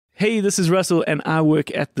Hey, this is Russell, and I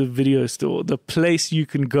work at the video store, the place you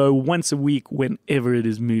can go once a week whenever it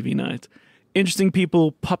is movie night. Interesting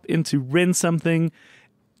people pop in to rent something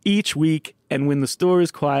each week, and when the store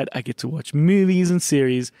is quiet, I get to watch movies and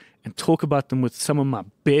series and talk about them with some of my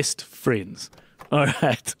best friends. All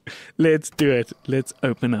right, let's do it. Let's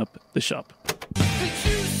open up the shop. Did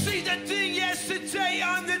you see that thing yesterday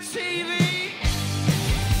on the TV?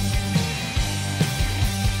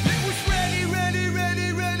 It was ready,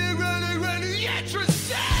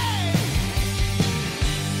 interesting!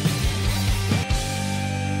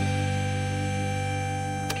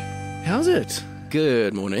 How's it?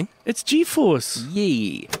 Good morning. It's G-Force.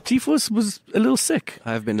 Yee. G-Force was a little sick.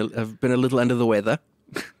 I've been a little under the weather.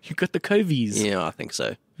 You got the COVIDs. Yeah, I think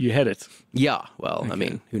so. You had it. Yeah, well, Okay. I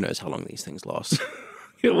mean, who knows how long these things last.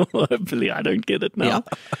 Well, hopefully I don't get it now.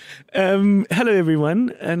 Yeah. Hello,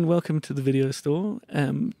 everyone, and welcome to the video store.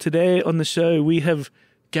 Today on the show, we have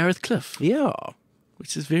Gareth Cliff, Yeah,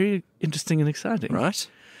 which is very interesting and exciting. right?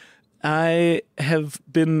 I have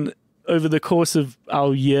been, over the course of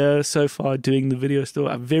our year so far doing the video store,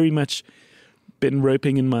 I've very much been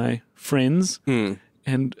roping in my friends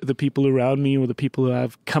and the people around me or the people who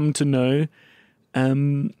I've come to know.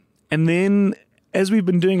 And then as we've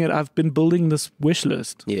been doing it, I've been building this wish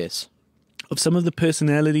list Yes. of some of the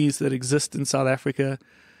personalities that exist in South Africa.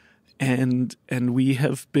 And we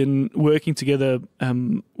have been working together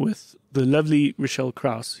with the lovely Rochelle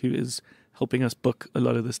Krause, who is helping us book a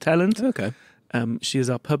lot of this talent. Okay. She is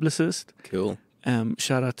our publicist. Cool.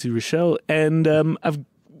 Shout out to Rochelle. And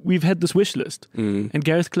we've had this wish list, and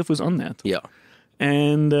Gareth Cliff was on that. Yeah.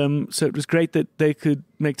 And so it was great that they could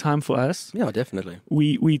make time for us. Yeah, definitely.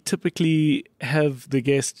 We typically have the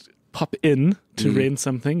guest pop in to rent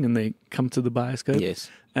something, and they come to the bioscope. Yes.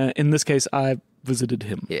 In this case, I visited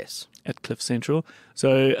him Yes. at Cliff Central.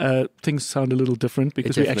 So things sound a little different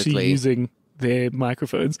because we're actually definitely- using their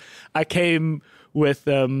microphones. I came with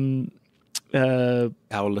Our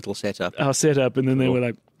little setup. our setup, and then they Cool. were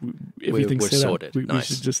like, everything's we're set sorted. up. We Nice.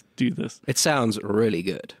 should just do this. It sounds really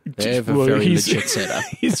good. They have a Well, very he's- legit setup.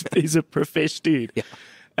 he's a profesh dude. Yeah.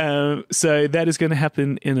 So that is going to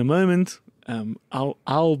happen in a moment.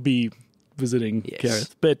 I'll be visiting Yes.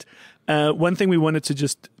 Gareth. But one thing we wanted to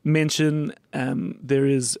just mention, there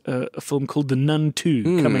is a film called The Nun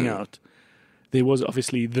 2 coming out. There was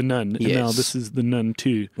obviously The Nun, and now Yes. this is The Nun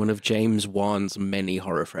 2. One of James Wan's many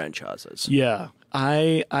horror franchises. Yeah,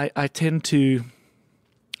 I tend to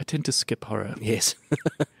skip horror. Yes.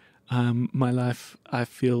 My life, I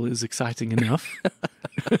feel, is exciting enough.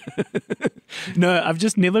 No, I've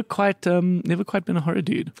just never quite been a horror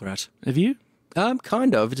dude. Right. Have you?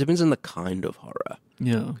 Kind of. It depends on the kind of horror.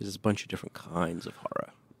 Yeah, Because there's a bunch of different kinds of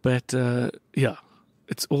horror. but yeah,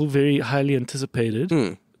 it's all very highly anticipated.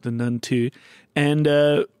 The Nun 2, and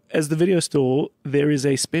as the video store, there is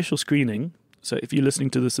a special screening. So if you're listening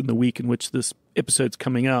to this in the week in which this episode's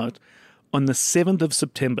coming out, on the 7th of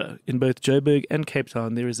September in both Joburg and Cape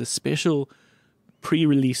Town, there is a special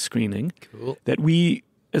pre-release screening Cool. that we,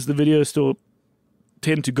 as the video store,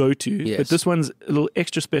 tend to go to. Yes. But this one's a little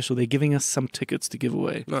extra special. They're giving us some tickets to give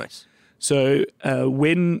away. Nice. So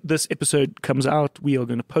when this episode comes out, we are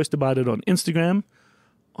going to post about it on Instagram,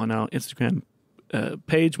 on our Instagram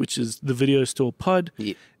page, which is the Video Store Pod.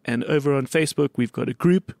 Yeah. And over on Facebook, we've got a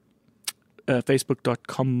group,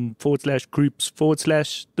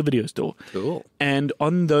 facebook.com/groups/the Video Store. Cool. And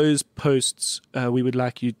on those posts, we would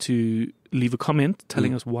like you to leave a comment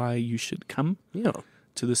telling us why you should come Yeah.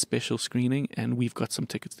 to this special screening. And we've got some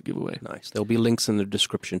tickets to give away. Nice. There'll be links in the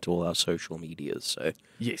description to all our social medias, so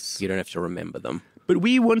Yes. you don't have to remember them. But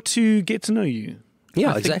we want to get to know you.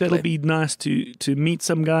 Yeah, I think exactly. that'll be nice to meet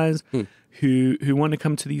some guys who want to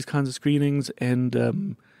come to these kinds of screenings.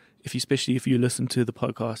 And especially if you listen to the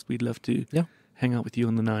podcast, we'd love to hang out with you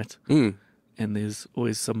on the night. And there's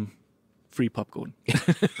always some free popcorn,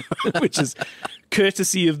 which is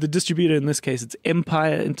courtesy of the distributor. In this case, it's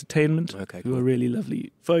Empire Entertainment, Okay, who cool. are really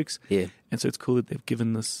lovely folks. Yeah. And so it's cool that they've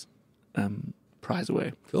given this prize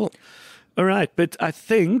away. Cool. All right, but I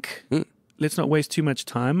think let's not waste too much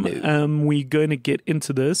time. No. We're going to get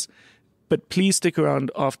into this, but please stick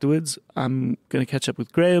around afterwards. I'm going to catch up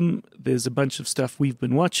with Graham. There's a bunch of stuff we've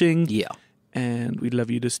been watching. Yeah. And we'd love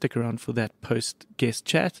you to stick around for that post-guest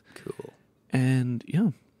chat. Cool. And yeah,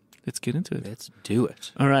 let's get into it. Let's do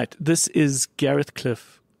it. All right, this is Gareth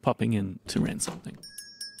Cliff popping in to rent something.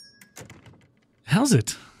 How's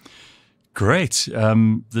it? Great.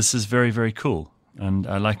 This is very, very cool. And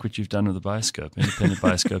I like what you've done with the bioscope. Independent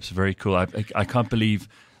bioscopes are very cool. I can't believe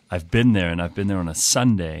I've been there, and I've been there on a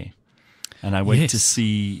Sunday. And I went Yes. to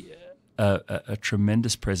see a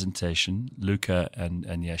tremendous presentation, Luca and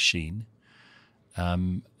Yashin,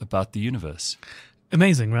 about the universe.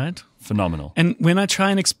 Amazing, right? Phenomenal. And when I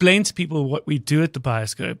try and explain to people what we do at the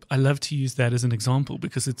Bioscope, I love to use that as an example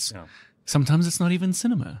because sometimes it's not even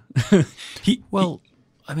cinema.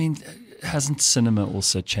 I mean, hasn't cinema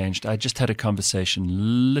also changed? I just had a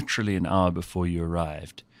conversation literally an hour before you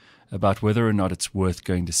arrived about whether or not it's worth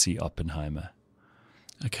going to see Oppenheimer.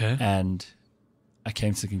 Okay. And I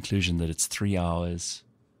came to the conclusion that it's 3 hours.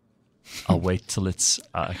 I'll wait till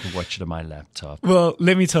I can watch it on my laptop. Well,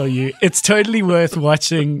 let me tell you, it's totally worth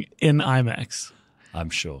watching in IMAX. I'm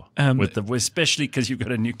sure. Especially because you've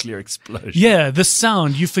got a nuclear explosion. Yeah, the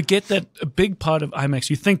sound. You forget that a big part of IMAX,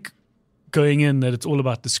 you think going in that it's all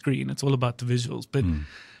about the screen, it's all about the visuals. But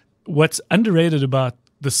what's underrated about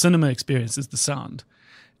the cinema experience is the sound.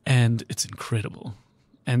 And it's incredible.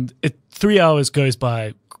 And 3 hours goes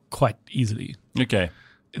by quite easily. Okay.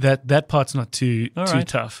 That part's not too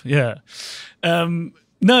tough. Yeah.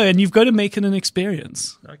 No, and you've got to make it an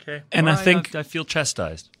experience. Okay. And I think I feel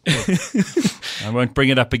chastised. I won't bring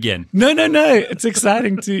it up again. No. It's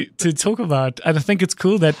exciting to talk about. And I think it's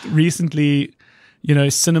cool that recently,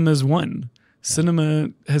 cinema's won. Cinema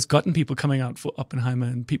has gotten people coming out for Oppenheimer,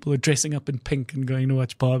 and people are dressing up in pink and going to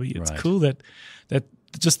watch Barbie. It's cool that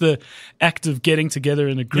just the act of getting together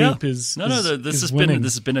in a group is this winning.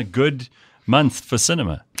 has been a good month for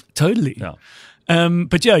cinema. Totally. Yeah.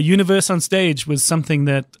 But yeah, Universe on Stage was something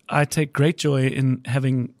that I take great joy in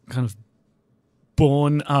having kind of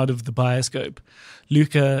born out of the Bioscope.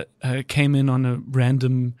 Luca came in on a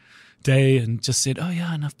random day and just said, "Oh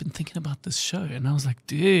yeah, and I've been thinking about this show," and I was like,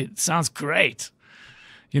 "Dude, it sounds great."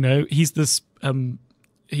 He's this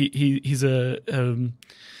he's a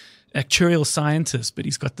actuarial scientist, but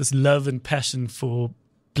he's got this love and passion for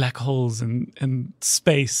black holes and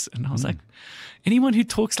space. And I was like, anyone who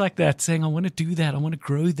talks like that, saying, I want to do that, I want to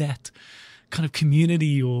grow that kind of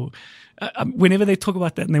community, or whenever they talk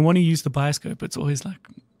about that and they want to use the Bioscope, it's always like,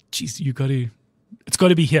 geez, it's got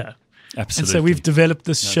to be here. Absolutely. And so we've developed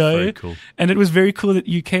this show, very cool. And it was very cool that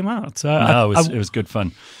you came out. So it was good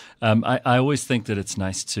fun. I always think that it's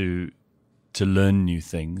nice to learn new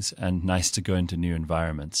things and nice to go into new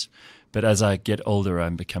environments. But as I get older,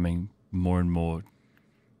 I'm becoming more and more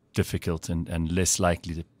difficult and less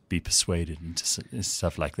likely to be persuaded into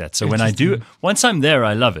stuff like that. So when I do, once I'm there,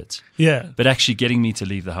 I love it. Yeah. But actually getting me to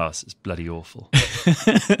leave the house is bloody awful.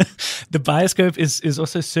 The Bioscope is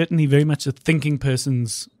also certainly very much a thinking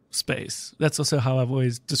person's space. That's also how I've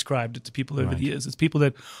always described it to people over the years. It's people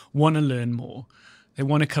that want to learn more. They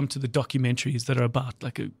want to come to the documentaries that are about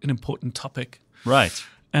like an important topic. Right.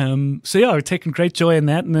 So yeah, we're taking great joy in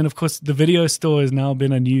that. And then of course the video store has now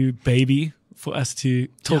been a new baby for us to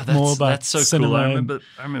talk more about. That's so cinema. Cool.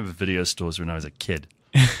 I remember video stores when I was a kid.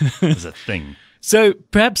 It was a thing. So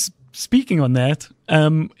perhaps speaking on that,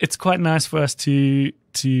 it's quite nice for us to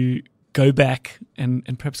go back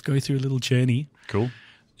and perhaps go through a little journey. Cool.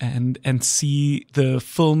 And see the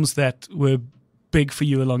films that were big for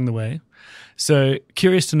you along the way. So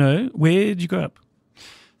curious to know, where did you grow up?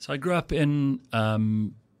 So I grew up in,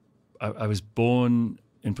 I was born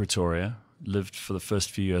in Pretoria, lived for the first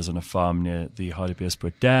few years on a farm near the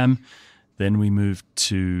Hartbeespoort Dam. Then we moved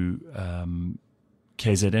to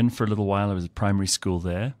KZN for a little while. I was at primary school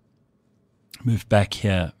there. Moved back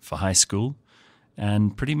here for high school.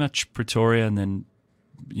 And pretty much Pretoria, and then,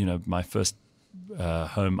 my first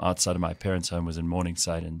home outside of my parents' home was in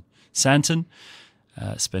Morningside in Sandton.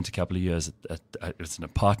 Spent a couple of years it was an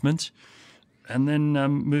apartment, and then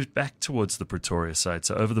moved back towards the Pretoria side.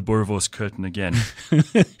 So over the Boerewors curtain again.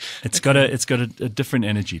 It's got a different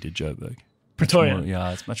energy to Joburg.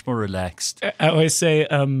 Pretoria, it's much more relaxed. I always say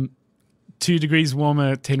 2 degrees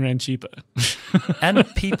warmer, 10 rand cheaper, and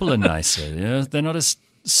people are nicer. They're not as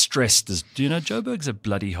stressed as Joburg's a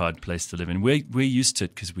bloody hard place to live in. We're used to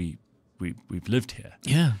it because we've lived here.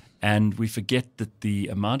 Yeah, and we forget that the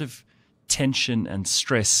amount of tension and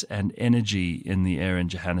stress and energy in the air in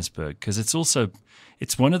Johannesburg, because it's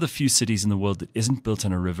one of the few cities in the world that isn't built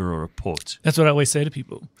on a river or a port. That's what I always say to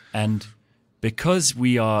people. And because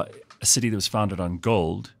we are a city that was founded on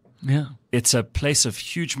gold, it's a place of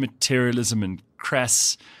huge materialism and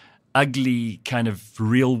crass, ugly kind of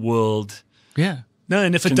real world. Yeah. No,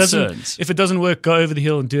 and if concerns. it doesn't work, go over the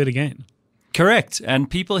hill and do it again. Correct. And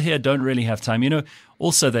people here don't really have time.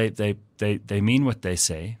 Also they mean what they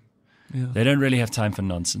say. Yeah. They don't really have time for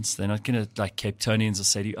nonsense. They're not going to, like Cape Townians will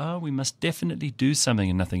say to you, oh, we must definitely do something,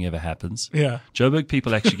 and nothing ever happens. Yeah. Joburg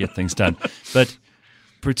people actually get things done. But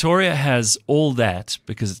Pretoria has all that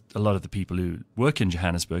because a lot of the people who work in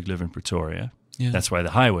Johannesburg live in Pretoria. Yeah. That's why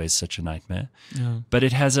the highway is such a nightmare. Yeah. But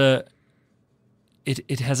it has a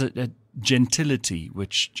it has a gentility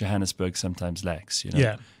which Johannesburg sometimes lacks. You know,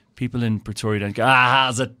 Yeah. people in Pretoria don't go,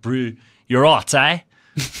 how's it, brew? You're hot, eh?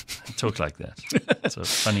 Talk like that. It's a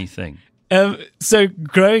funny thing. So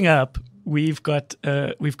growing up, we've got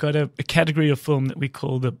a category of film that we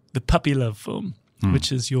call the puppy love film,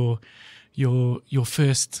 which is your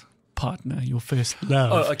first partner, your first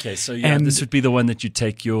love. Oh, okay. So this would be the one that you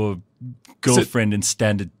take your girlfriend in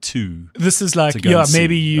standard 2. This is like, to go and see.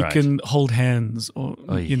 maybe you Right. can hold hands, or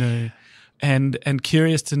you know, and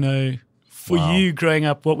curious to know for Wow. you growing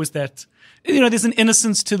up, what was that? You know, there's an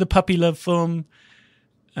innocence to the puppy love film.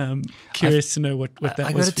 Curious to know what that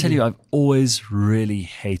I was. got to tell you, I've always really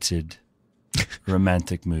hated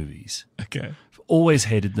romantic movies. Okay. I've always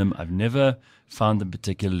hated them. I've never found them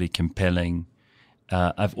particularly compelling.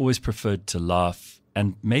 I've always preferred to laugh,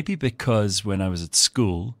 and maybe because when I was at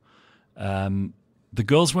school, the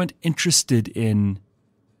girls weren't interested in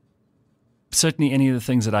certainly any of the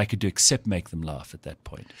things that I could do except make them laugh at that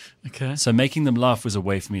point. Okay. So making them laugh was a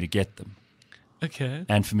way for me to get them Okay.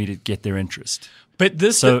 and for me to get their interest. But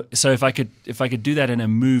this. So if I could do that in a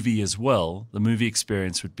movie as well, the movie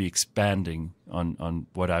experience would be expanding on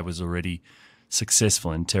what I was already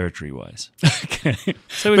successful in territory-wise. Okay.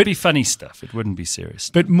 So it would be funny stuff. It wouldn't be serious.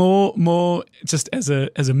 But more just as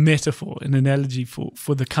a metaphor, an analogy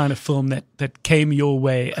for the kind of film that came your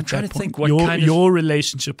way at trying that to point. think what kind of- your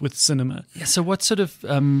relationship with cinema. Yeah. So what sort of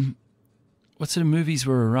movies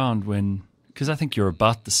were around when? Because I think you're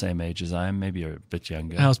about the same age as I am. Maybe you're a bit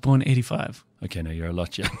younger. I was born in 85. Okay, no, you're a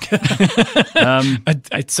lot younger.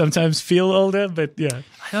 I sometimes feel older, but yeah.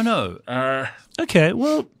 I don't know. Okay,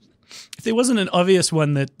 well, if there wasn't an obvious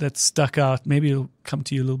one that stuck out, maybe it'll come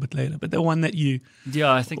to you a little bit later. But the one that you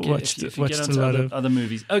Yeah, I think Watched if you get a onto lot of- other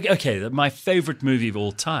movies. Okay, my favorite movie of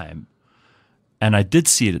all time, and I did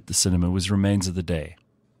see it at the cinema, was Remains of the Day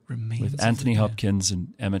remains with of Anthony the- Hopkins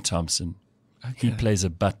and Emma Thompson. He Okay. plays a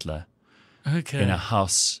butler Okay. in a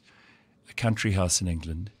house, a country house in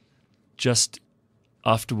England, just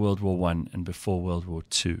after World War I and before World War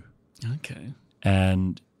II. Okay.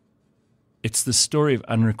 And it's the story of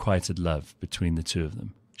unrequited love between the two of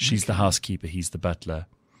them. She's the housekeeper, he's the butler.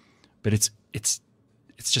 But it's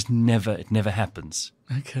just it never happens.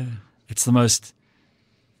 Okay. It's the most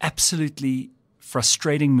absolutely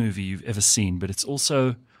frustrating movie you've ever seen, but it's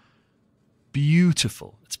also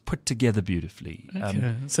beautiful. It's put together beautifully.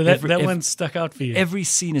 Okay. So that one stuck out for you. Every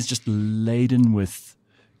scene is just laden with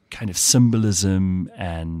kind of symbolism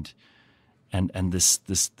and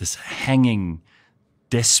this hanging,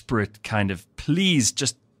 desperate kind of please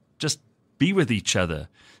just be with each other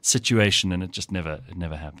situation, and it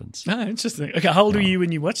never happens. Oh, interesting. Okay, how old were you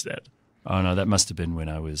when you watched that? Oh no, that must have been when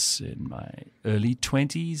I was in my early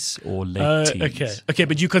 20s or late teens. Okay,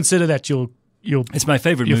 but you consider that your It's my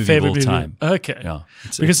favorite your movie favorite of all movie. time. Okay. Yeah,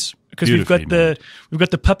 because we've got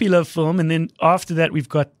the puppy love film, and then after that we've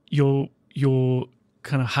got your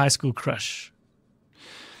kind of high school crush,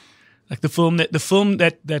 like the film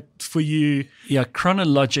that for you. Yeah,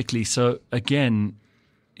 chronologically. So again,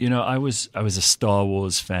 you know, I was a Star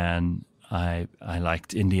Wars fan. I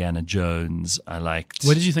liked Indiana Jones. I liked.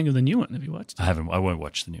 What did you think of the new one? Have you watched it? I won't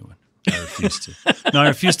watch the new one. I refuse to. No, I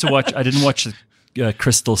refuse to watch. I didn't watch the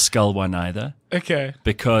Crystal Skull one either. Okay.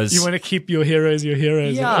 Because you want to keep your heroes.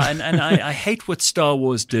 Yeah, and I hate what Star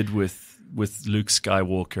Wars did with Luke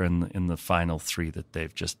Skywalker in the final 3 that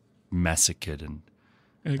they've just massacred and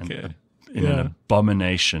Okay. in an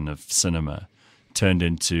abomination of cinema turned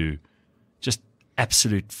into just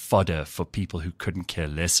absolute fodder for people who couldn't care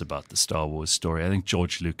less about the Star Wars story. I think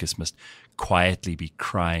George Lucas must quietly be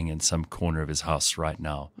crying in some corner of his house right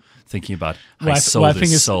now, thinking about how he sold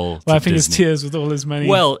his soul to wiping his Disney. tears with all his money.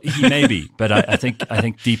 Well, he may be, but I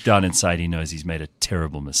think deep down inside he knows he's made a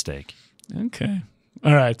terrible mistake. Okay.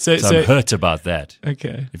 All right. So I'm hurt about that.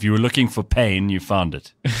 Okay. If you were looking for pain, you found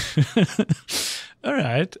it. All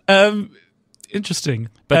right. Interesting.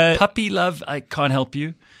 But puppy love, I can't help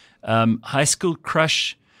you. High school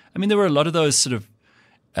crush. I mean, there were a lot of those sort of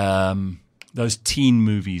those teen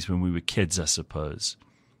movies when we were kids, I suppose.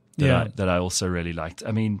 That I also really liked.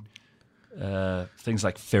 I mean, things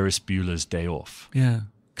like Ferris Bueller's Day Off. Yeah. And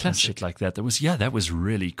Classic. shit like that. That was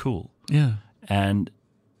really cool. Yeah. And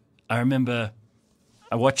I remember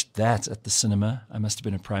I watched that at the cinema. I must have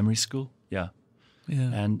been in primary school. Yeah. Yeah.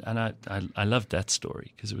 And I loved that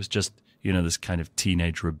story because it was just, you know, this kind of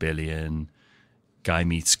teenage rebellion, guy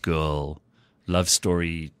meets girl, love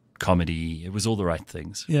story, comedy. It was all the right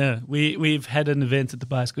things. Yeah. We've had an event at the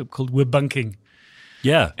Bioscope called We're Bunking.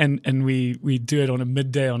 Yeah. And we do it on a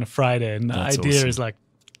midday on a Friday. And the That's idea awesome. is like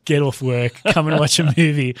get off work, come and watch a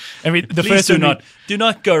movie. I mean, the Please first do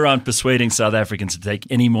not go around persuading South Africans to take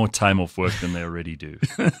any more time off work than they already do.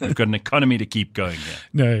 We've got an economy to keep going here.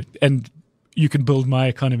 No, and you can build my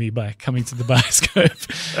economy by coming to the bioscope.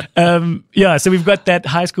 So we've got that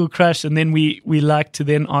high school crush, and then we like to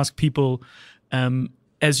then ask people,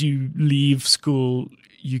 as you leave school,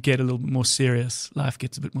 you get a little bit more serious. Life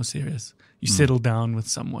gets a bit more serious. You settle down with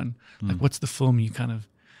someone. Like, what's the film you kind of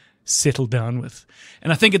settle down with?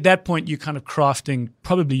 And I think at that point, you're kind of crafting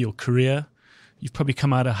probably your career. You've probably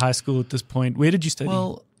come out of high school at this point. Where did you study?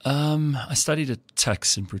 Well, I studied at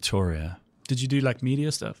Tux in Pretoria. Did you do like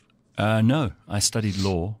media stuff? No, I studied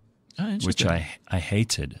law, which interesting. I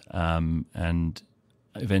hated. And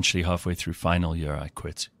eventually, halfway through final year, I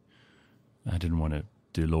quit. I didn't want to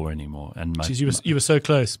do law anymore. And You were so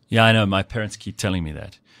close. Yeah, I know. My parents keep telling me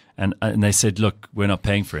that. And they said, look, we're not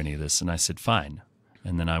paying for any of this. And I said, fine.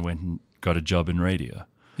 And then I went and got a job in radio,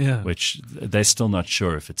 which they're still not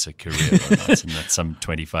sure if it's a career or not. And that's some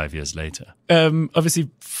 25 years later. Obviously,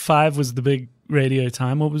 5 was the big radio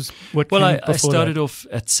time. What came I before started that? off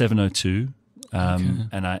at 7:02,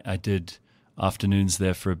 and I did afternoons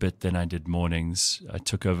there for a bit. Then I did mornings. I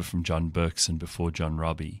took over from John Berkson before John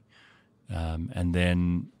Robbie. And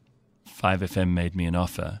then 5FM made me an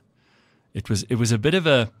offer. It was a bit of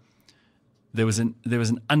a there was an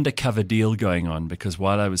undercover deal going on, because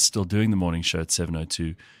while I was still doing the morning show at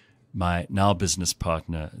 7:02, my now business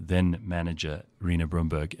partner, then manager Rena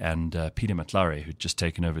Brumberg, and Peter Matlare, who'd just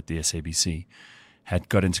taken over at the SABC, had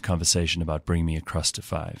got into conversation about bringing me across to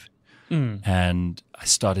 5. And I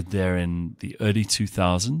started there in the early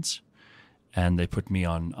 2000s. And they put me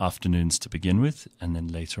on afternoons to begin with, and then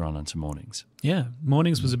later on onto mornings. Yeah,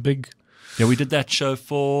 mornings was a big... Yeah, we did that show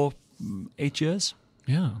for 8 years.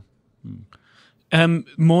 Yeah.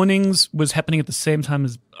 Mornings was happening at the same time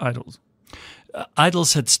as Idols.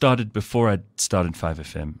 Idols had started before I started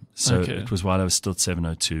 5FM. So Okay. it was while I was still at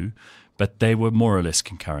 7:02, but they were more or less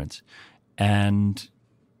concurrent. And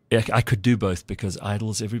I could do both, because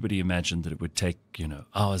Idols, everybody imagined that it would take,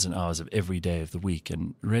 hours and hours of every day of the week.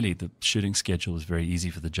 And really, the shooting schedule was very easy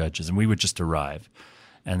for the judges. And we would just arrive,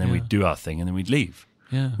 and then we'd do our thing, and then we'd leave.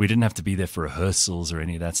 Yeah. We didn't have to be there for rehearsals or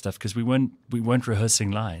any of that stuff, because we weren't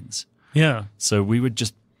rehearsing lines. Yeah. So we would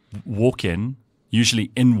just walk in,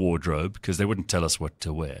 usually in wardrobe, because they wouldn't tell us what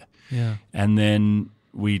to wear. Yeah. And then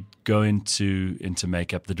we'd go into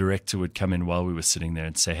makeup. The director would come in while we were sitting there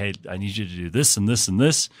and say, hey, I need you to do this and this and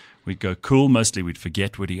this. We'd go, cool. Mostly we'd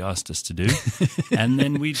forget what he asked us to do. And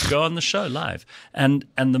then we'd go on the show live. And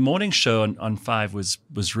the morning show on 5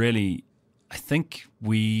 was really, I think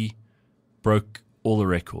we broke all the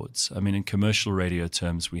records. I mean, in commercial radio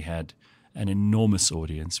terms, we had an enormous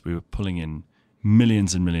audience. We were pulling in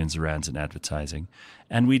millions and millions of rands in advertising.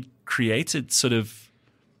 And we'd created sort of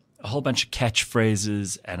a whole bunch of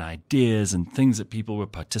catchphrases and ideas and things that people were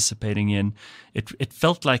participating in. It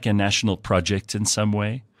felt like a national project in some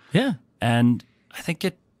way. Yeah. And I think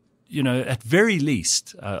at very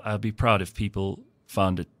least, I'll be proud if people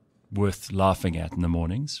found it worth laughing at in the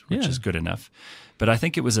mornings, which is good enough. But I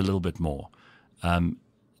think it was a little bit more.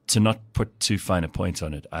 To not put too fine a point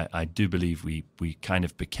on it, I do believe we kind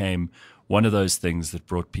of became one of those things that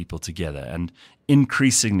brought people together. And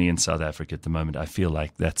increasingly in South Africa at the moment, I feel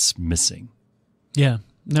like that's missing. Yeah.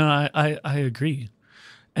 No, I agree.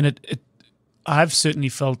 And I've certainly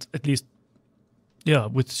felt, at least,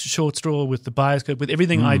 with Short Straw, with the Bioscope, with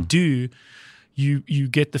everything I do, you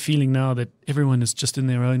get the feeling now that everyone is just in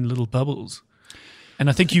their own little bubbles. And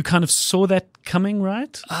I think you kind of saw that coming,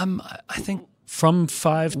 right? I think from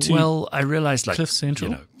 5 to I realized, like, Cliff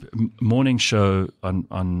Central. Morning show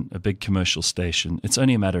on a big commercial station, it's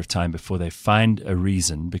only a matter of time before they find a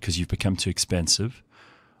reason, because you've become too expensive.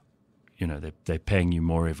 They're paying you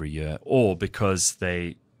more every year, or because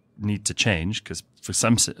they need to change, because for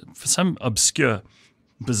some obscure,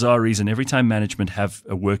 bizarre reason, every time management have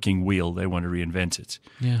a working wheel, they want to reinvent it.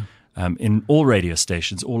 Yeah. In all radio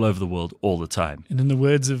stations all over the world, all the time. And in the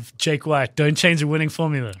words of Jake White, don't change a winning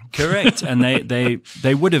formula. Correct. And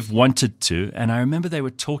they would have wanted to. And I remember they were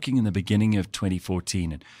talking in the beginning of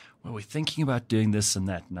 2014, and we're thinking about doing this and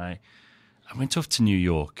that. And I went off to New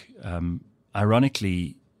York.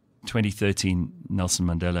 Ironically, 2013, Nelson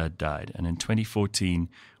Mandela had died. And in 2014,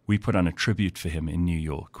 we put on a tribute for him in New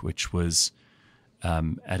York, which was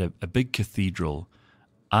at a big cathedral.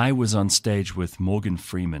 I was on stage with Morgan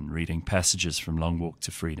Freeman reading passages from Long Walk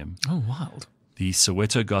to Freedom. Oh, wild. The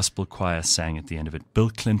Soweto Gospel Choir sang at the end of it. Bill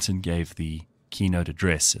Clinton gave the keynote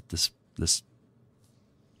address at this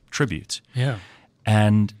tribute. Yeah.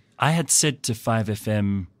 And I had said to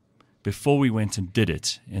 5FM before we went and did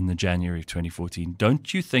it in the January of 2014,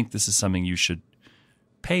 don't you think this is something you should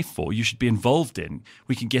pay for? You should be involved in.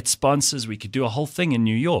 We could get sponsors. We could do a whole thing in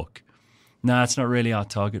New York. No, it's not really our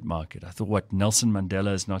target market. I thought, what, Nelson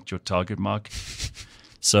Mandela is not your target market?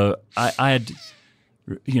 So I had,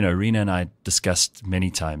 Rena and I discussed many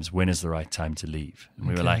times, when is the right time to leave? And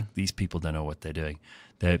we were like, these people don't know what they're doing.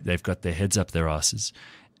 They've got their heads up their asses.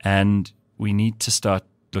 And we need to start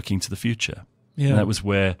looking to the future. Yeah. And that was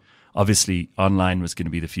where, obviously, online was going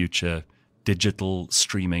to be the future, digital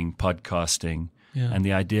streaming, podcasting. Yeah. And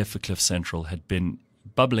the idea for Cliff Central had been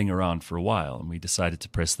bubbling around for a while. And we decided to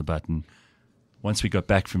press the button once we got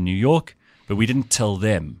back from New York. But we didn't tell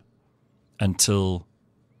them until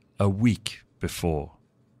a week before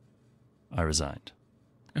I resigned.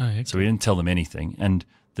 Oh, okay. So we didn't tell them anything. And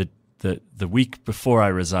the week before I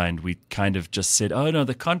resigned, we kind of just said, oh, no,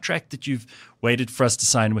 the contract that you've waited for us to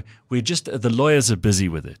sign, the lawyers are busy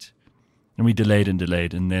with it. And we delayed.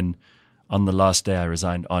 And then on the last day I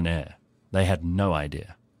resigned on air, they had no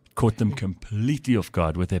idea. Caught them completely off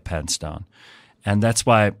guard with their pants down. And that's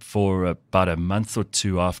why for about a month or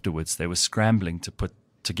two afterwards, they were scrambling to put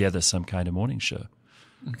together some kind of morning show.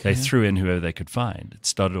 Okay. They threw in whoever they could find. It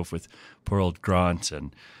started off with poor old Grant,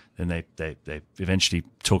 and then they eventually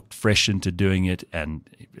talked Fresh into doing it, and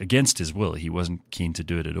against his will, he wasn't keen to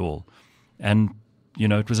do it at all. And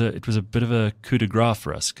it was a bit of a coup de grace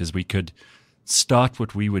for us, because we could start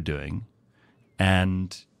what we were doing,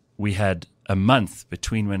 and we had a month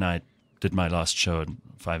between when I did my last show on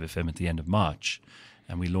 5FM at the end of March,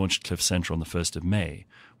 and we launched Cliff Central on the 1st of May.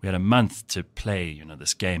 We had a month to play,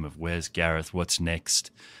 this game of where's Gareth, what's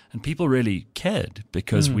next, and people really cared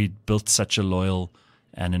because we'd built such a loyal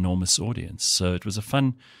and enormous audience. So it was a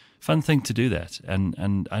fun thing to do that,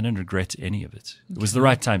 and I don't regret any of it. It was the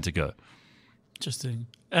right time to go. Interesting.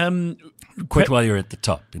 Quit while you're at the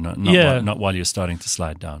top, not while you're starting to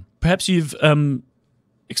slide down. Perhaps you've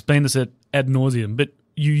explained this ad nauseum, but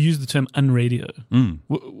you use the term unRadio.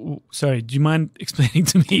 Sorry, do you mind explaining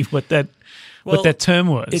to me what that term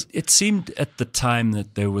was? It seemed at the time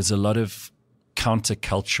that there was a lot of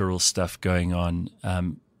countercultural stuff going on.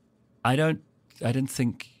 I didn't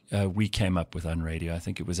think we came up with unRadio. I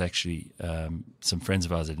think it was actually some friends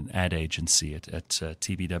of ours at an ad agency at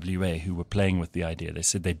TBWA who were playing with the idea. They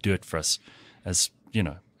said they'd do it for us as,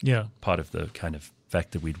 part of the kind of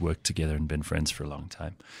fact that we'd worked together and been friends for a long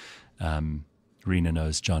time. Rena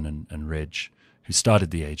knows John and Reg, who started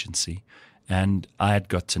the agency, and I had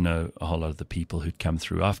got to know a whole lot of the people who'd come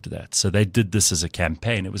through after that. So they did this as a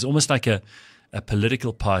campaign. It was almost like a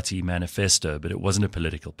political party manifesto, but it wasn't a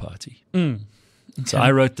political party. Okay. So I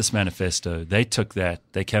wrote this manifesto. They took that.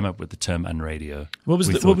 They came up with the term unRadio.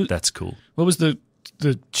 That's cool. What was the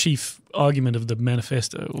chief argument of the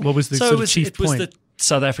manifesto? What was the chief point? It was that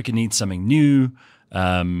South Africa needs something new.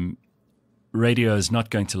 Radio is not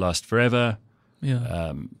going to last forever.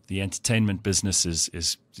 Yeah. The entertainment business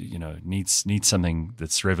is needs something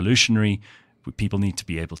that's revolutionary. People need to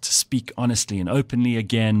be able to speak honestly and openly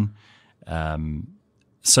again.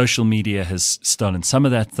 Social media has stolen some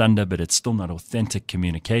of that thunder, but it's still not authentic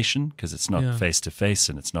communication because it's not face to face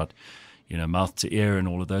and it's not, mouth to ear and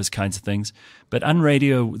all of those kinds of things. But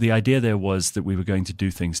unRadio, the idea there was that we were going to do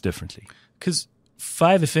things differently. Because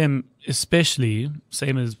 5FM, especially,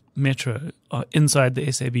 same as Metro, are inside the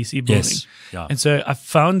SABC building. Yes. Yeah. And so I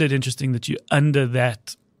found it interesting that you're under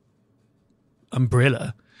that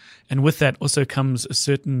umbrella. And with that also comes a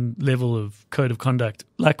certain level of code of conduct,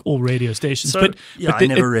 like all radio stations. So, I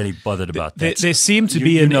never really bothered about that. There seemed to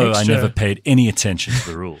be an extra... I never paid any attention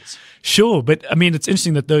to the rules. Sure, but I mean, it's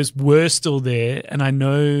interesting that those were still there. And I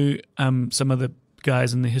know some of the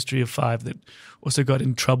guys in the history of 5 that also got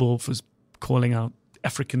in trouble for calling out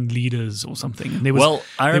African leaders or something. And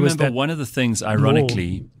I remember one of the things,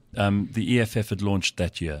 ironically, the EFF had launched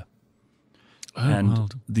that year.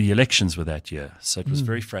 The elections were that year, so it was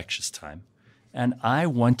very fractious time. And I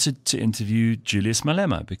wanted to interview Julius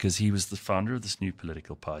Malema because he was the founder of this new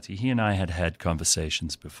political party. He and I had had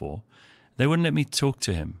conversations before. They wouldn't let me talk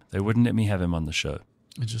to him. They wouldn't let me have him on the show.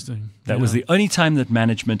 Interesting. That was the only time that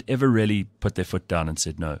management ever really put their foot down and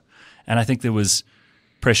said no. And I think there was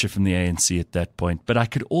pressure from the ANC at that point. But I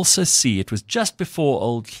could also see it was just before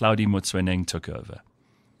old Hlaudi Motsoeneng took over,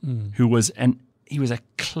 who was he was a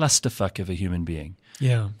clusterfuck of a human being.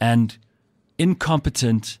 Yeah. And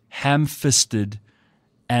incompetent, ham-fisted,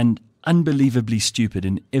 and unbelievably stupid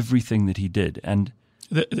in everything that he did. And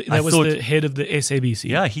that was the head of the SABC.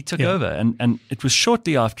 Yeah, he took over. And it was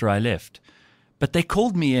shortly after I left. But they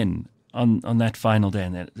called me in on that final day,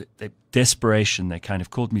 and the desperation, they kind of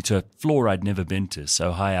called me to a floor I'd never been to.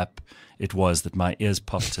 So high up it was that my ears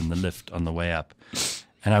popped in the lift on the way up.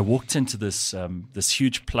 And I walked into this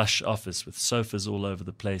huge plush office with sofas all over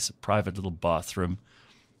the place, a private little bathroom.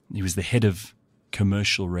 He was the head of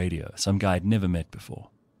commercial radio, some guy I'd never met before,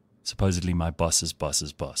 supposedly my boss's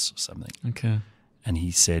boss's boss or something. Okay. And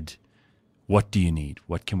he said, "What do you need?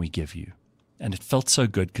 What can we give you?" And it felt so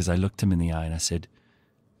good because I looked him in the eye and I said,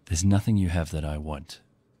 "There's nothing you have that I want."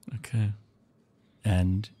 Okay.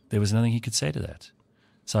 And there was nothing he could say to that.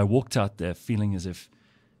 So I walked out there feeling as if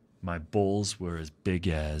my balls were as big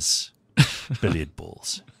as billiard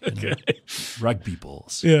balls, Okay. rugby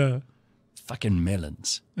balls, Yeah. fucking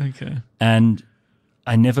melons. Okay. And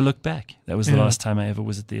I never looked back. That was the Yeah. last time I ever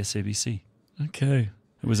was at the SABC. Okay.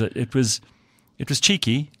 It was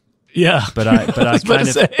cheeky, Yeah. but I was about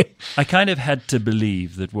to say. kind of had to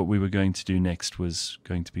believe that what we were going to do next was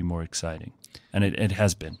going to be more exciting, and it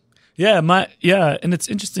has been. Yeah, and it's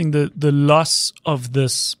interesting the loss of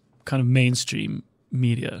this kind of mainstream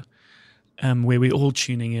media, where we're all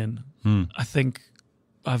tuning in. I think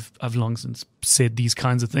I've long since said these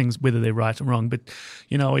kinds of things, whether they're right or wrong. But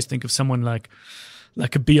I always think of someone like a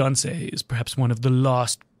Beyonce is perhaps one of the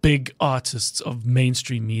last big artists of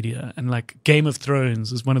mainstream media, and like Game of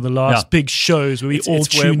Thrones is one of the last big shows where we all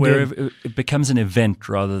tune where in. it becomes an event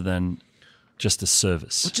rather than just a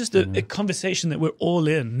service. It's just a conversation that we're all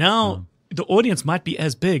in. Now, the audience might be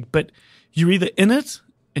as big, but you're either in it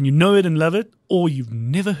and you know it and love it, or you've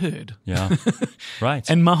never heard. Yeah, right.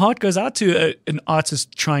 And my heart goes out to an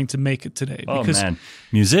artist trying to make it today. Oh, Because man.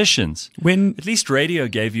 Musicians. when At least radio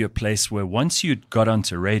gave you a place where once you got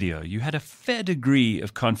onto radio, you had a fair degree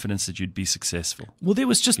of confidence that you'd be successful. well, there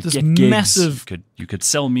was just You'd this get gigs, massive, You could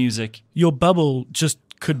sell music. your bubble just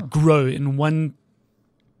could grow in one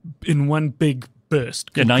big burst.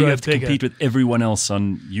 Yeah, could now you grow have to bigger. compete with everyone else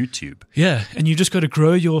on YouTube. Yeah, and you just got to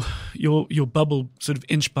grow your bubble sort of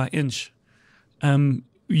inch by inch.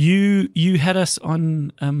 You had us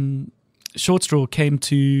on Short Straw came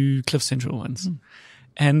to Cliff Central once,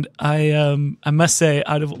 and I must say,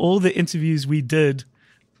 out of all the interviews we did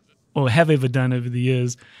or have ever done over the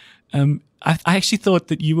years, I actually thought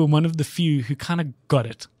that you were one of the few who kind of got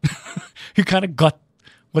it, who kind of got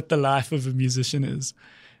what the life of a musician is,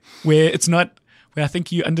 where it's not. Where I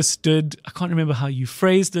think you understood, I can't remember how you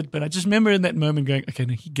phrased it, but I just remember in that moment going, okay,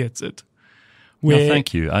 no, he gets it. Well,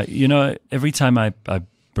 thank you. Every time I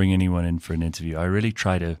bring anyone in for an interview, I really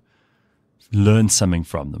try to learn something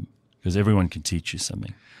from them because everyone can teach you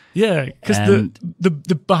something. Yeah, because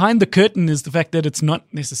the behind the curtain is the fact that it's not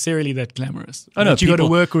necessarily that glamorous. I know you got to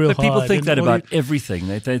work real but hard. people think and that all about everything.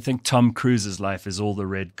 They think Tom Cruise's life is all the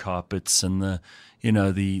red carpets and the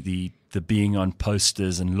being on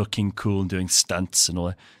posters and looking cool and doing stunts and all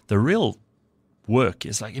that. The real work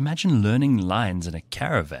is like, imagine learning lines in a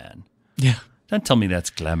caravan. Yeah, Don't tell me that's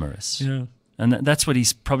glamorous. yeah, And that's what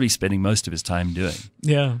he's probably spending most of his time doing.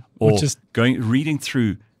 yeah. Or Which is reading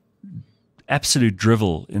through absolute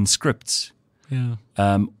drivel in scripts. yeah,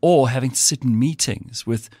 Or having to sit in meetings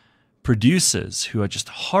with producers who are just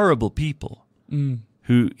horrible people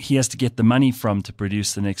who he has to get the money from to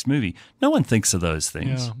produce the next movie. No one thinks of those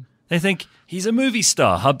things. Yeah. They think he's a movie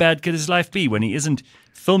star. How bad could his life be? When he isn't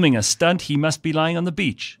filming a stunt, he must be lying on the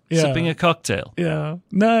beach, Yeah. sipping a cocktail. yeah.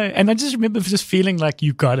 No, and I just remember just feeling like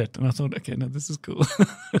you got it, and I thought, okay, no, this is cool.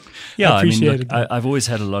 Yeah, I mean, appreciated look, I've always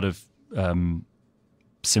had a lot of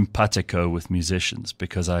simpatico with musicians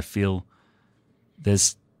because I feel there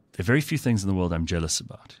are very few things in the world I'm jealous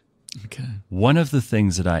about. Okay. One of the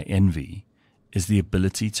things that I envy is the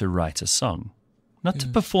ability to write a song. Not to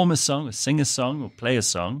perform a song or sing a song or play a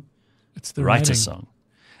song, It's the write writing. a song.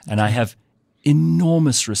 And I have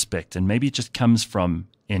enormous respect, and maybe it just comes from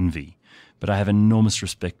envy, but I have enormous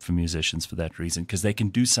respect for musicians for that reason because they can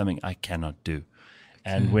do something I cannot do.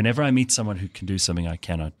 And whenever I meet someone who can do something I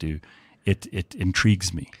cannot do, it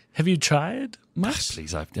intrigues me. Have you tried much?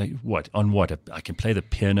 Please, what? I can play the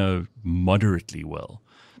piano moderately well,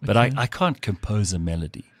 but I can't compose a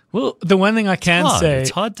melody. Well, the one thing I can say, It's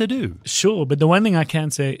hard to do. sure, but the one thing I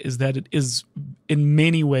can say is that it is in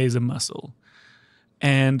many ways a muscle.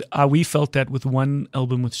 And we felt that with one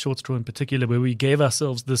album with Short Straw in particular, where we gave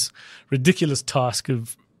ourselves this ridiculous task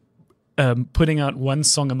of putting out one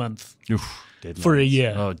song a month. Oof, For a deadlines.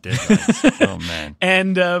 year. Oh, deadlines. Oh, man.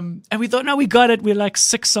 And we thought, no, we got it. We're like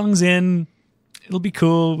 6 songs in. It'll be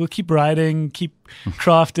cool. We'll keep writing, keep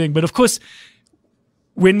crafting. But of course,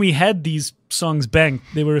 when we had these songs banked,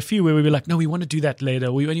 there were a few where we were like, no, we want to do that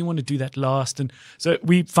later. We only want to do that last. And so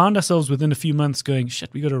we found ourselves within a few months going,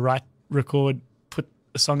 shit, we got to write, record, put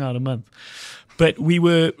a song out a month. But we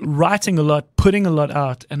were writing a lot, putting a lot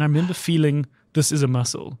out, and I remember feeling this is a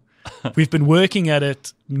muscle. We've been working at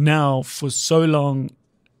it now for so long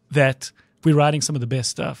that we're writing some of the best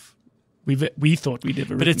stuff we thought we'd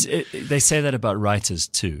ever written. But they say that about writers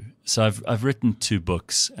too. So I've written 2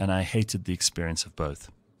 books, and I hated the experience of both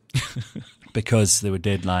because there were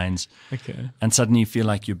deadlines. Okay. And suddenly you feel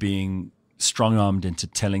like you're being strong-armed into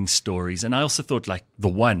telling stories. And I also thought, like, the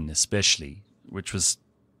one especially, which was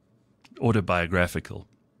autobiographical.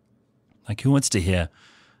 Like, who wants to hear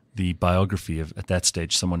the biography of, at that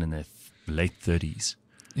stage, someone in their late 30s?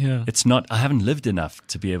 Yeah. It's not, I haven't lived enough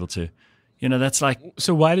to be able to, that's like.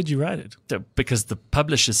 So why did you write it? Because the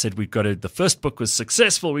publisher said the first book was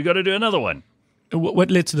successful, we got to do another one. What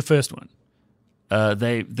led to the first one?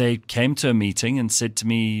 They came to a meeting and said to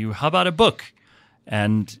me, how about a book?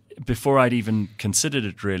 And before I'd even considered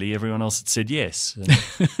it, really, everyone else had said yes.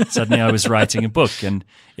 And suddenly I was writing a book, and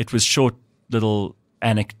it was short little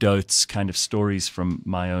anecdotes, kind of stories from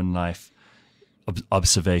my own life,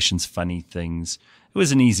 observations, funny things. It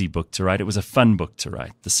was an easy book to write. It was a fun book to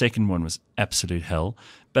write. The second one was absolute hell,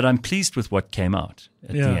 but I'm pleased with what came out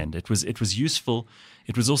at the end. It was useful.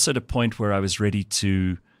 It was also the point where I was ready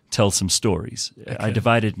to tell some stories. Okay. I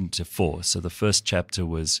divided into 4. So the first chapter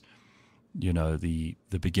was, the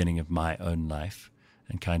beginning of my own life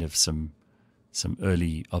and kind of some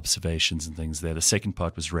early observations and things there. The second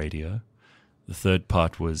part was radio. The third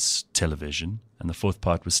part was television, and the fourth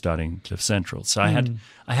part was starting Cliff Central. So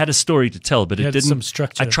I had a story to tell, but it didn't. Some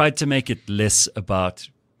structure. I tried to make it less about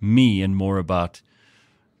me and more about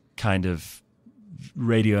kind of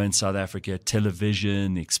radio in South Africa,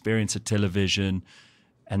 television, the experience of television,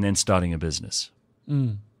 and then starting a business.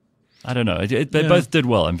 I don't know. They both did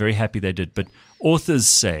well. I'm very happy they did. But authors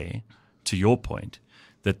say, to your point,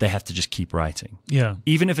 that they have to just keep writing. Yeah.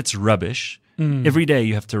 Even if it's rubbish, every day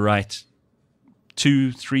you have to write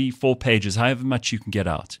 2, 3, 4 pages, however much you can get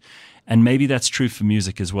out. And maybe that's true for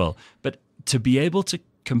music as well. But to be able to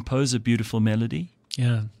compose a beautiful melody,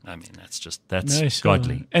 I mean, that's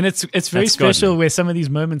godly. And it's very That's special godly. where some of these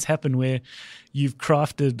moments happen where you've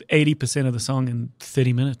crafted 80% of the song in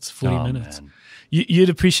 30 minutes, 40 minutes. Man. You'd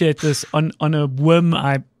appreciate this. On a whim,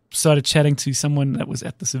 I started chatting to someone that was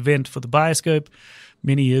at this event for the Bioscope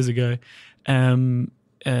many years ago.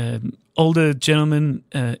 Older gentleman,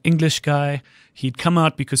 English guy. He'd come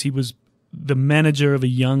out because he was the manager of a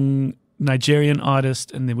young Nigerian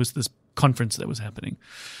artist, and there was this conference that was happening.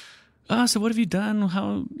 So what have you done?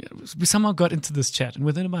 We somehow got into this chat, and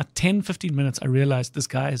within about 10, 15 minutes, I realized this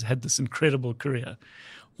guy has had this incredible career,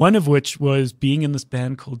 one of which was being in this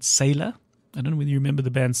band called Sailor. I don't know whether you remember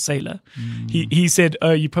the band Sailor. He said,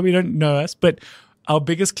 "Oh, you probably don't know us, but our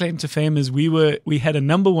biggest claim to fame is we had a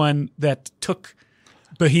number one that took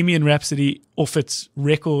Bohemian Rhapsody off its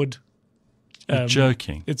record." You're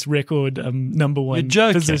joking. Its record number one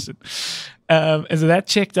position. And so that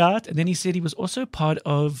checked out. And then he said he was also part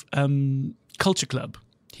of Culture Club.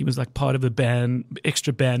 He was like part of a band,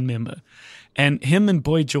 extra band member. And him and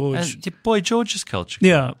Boy George. Boy George's Culture Club.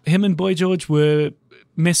 Yeah, him and Boy George were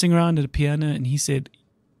messing around at a piano, and he said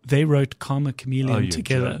they wrote Karma Chameleon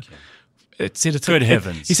together. It said it took, Good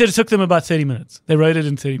heavens. He said it took them about 30 minutes. They wrote it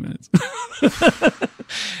in 30 minutes.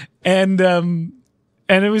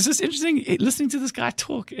 And it was just interesting listening to this guy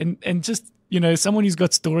talk and just, someone who's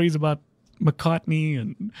got stories about McCartney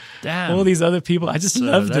and all these other people. I just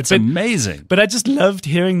loved it. That's amazing. But I just loved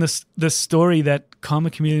hearing this story that Karma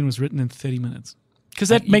Chameleon was written in 30 minutes. Because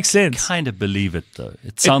that makes sense. Kind of believe it, though.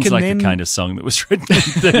 It sounds like the kind of song that was written in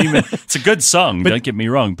 30 minutes. It's a good song, don't get me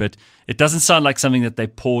wrong, but it doesn't sound like something that they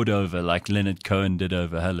poured over like Leonard Cohen did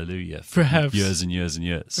over Hallelujah for years and years and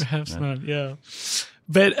years. Perhaps not, yeah.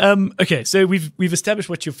 But, okay, so we've established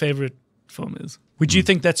what your favorite film is. Would you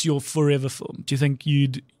think that's your forever film? Do you think you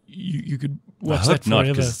could watch that forever? I hope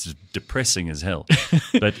not, because it's depressing as hell.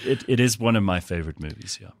 But it is one of my favorite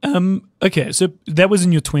movies, yeah. Okay, so that was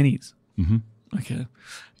in your 20s. Mm-hmm. Okay.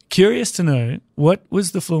 Curious to know, what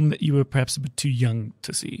was the film that you were perhaps a bit too young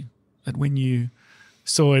to see? That when you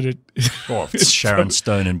saw it... It's Sharon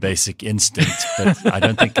Stone and Basic Instinct, but I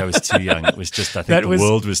don't think I was too young. It was just, I think the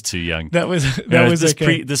world was too young. That was this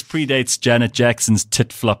okay. This predates Janet Jackson's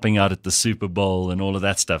tit flopping out at the Super Bowl and all of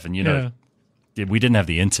that stuff. And, we didn't have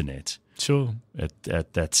the internet. Sure.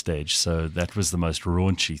 At that stage, so that was the most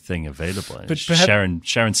raunchy thing available. But Sharon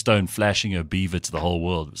Stone flashing her beaver to the whole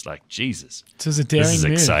world was like, Jesus, it was a daring this is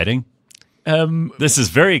move. exciting. This is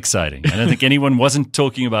very exciting. I don't think anyone wasn't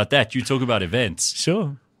talking about that. You talk about events.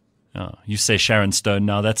 Sure. Oh, you say Sharon Stone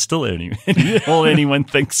now, that's still all anyone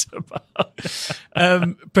thinks about.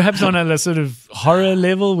 Perhaps on a sort of horror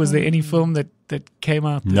level, was there any film that came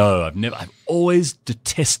out? No, I've always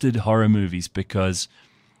detested horror movies because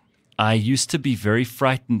I used to be very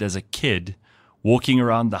frightened as a kid walking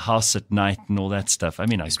around the house at night and all that stuff. I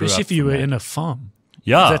mean, especially if you were in a farm.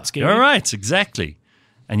 Yeah, that's scary. You're right, exactly.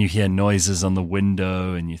 And you hear noises on the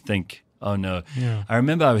window and you think, oh no. Yeah. I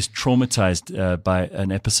remember I was traumatized by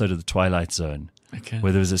an episode of The Twilight Zone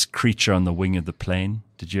where there was this creature on the wing of the plane.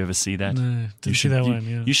 Did you ever see that? No, didn't see that one,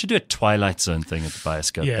 yeah. You should do a Twilight Zone thing at the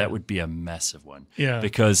Bioscope. Yeah. That would be a massive one. Yeah.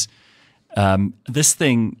 Because this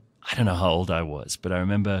thing, I don't know how old I was, but I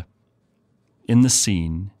remember in the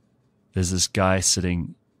scene, there's this guy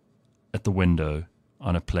sitting at the window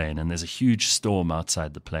on a plane, and there's a huge storm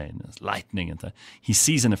outside the plane. There's lightning, and he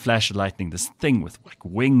sees in a flash of lightning this thing with like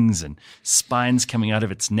wings and spines coming out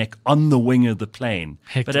of its neck on the wing of the plane,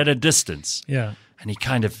 but at a distance. Yeah. And he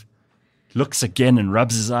kind of looks again and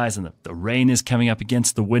rubs his eyes, and the rain is coming up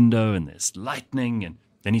against the window, and there's lightning, and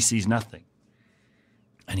then he sees nothing.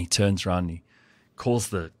 And he turns around and he calls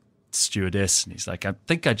the stewardess, and he's like, I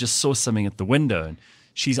think I just saw something at the window. And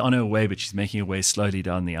she's on her way, but she's making her way slowly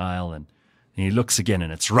down the aisle, and he looks again,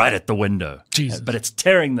 and it's right at the window. Jesus. But it's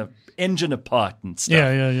tearing the engine apart and stuff.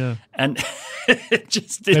 Yeah. And it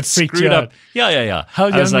That freaked screwed you up. out. Yeah. How I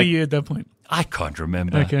young was were like, you at that point? I can't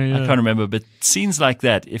remember. Okay, yeah. I can't remember. But scenes like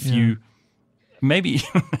that, if you maybe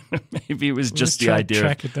it was just the idea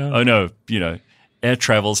track of, it down. oh no, air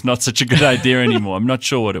travel's not such a good idea anymore. I'm not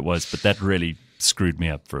sure what it was, but that really screwed me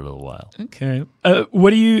up for a little while. Okay.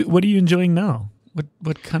 What are you enjoying now?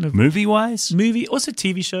 What kind of Movie-wise? movie? Also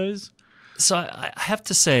TV shows? So I have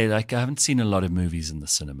to say, like, I haven't seen a lot of movies in the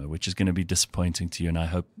cinema, which is going to be disappointing to you, and I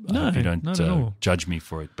hope you not at all. don't judge me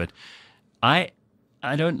for it. But I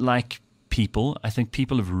don't like people. I think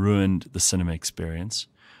people have ruined the cinema experience.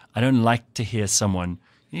 I don't like to hear someone.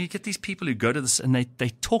 You get these people who go to this and they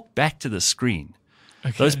talk back to the screen.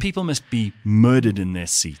 Okay. Those people must be murdered in their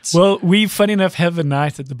seats. Well, we, funny enough, have a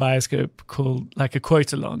night at the Bioscope called like a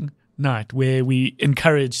quote-along night where we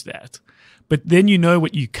encourage that. But then you know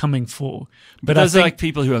what you're coming for. But those are like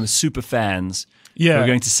people who are super fans who are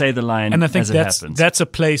going to say the line and I think as it happens. That's a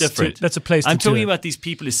place Different. that's a place I'm to do talking it. about these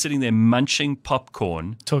people who are sitting there munching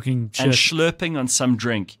popcorn Talking shit. and slurping on some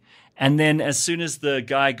drink. And then as soon as the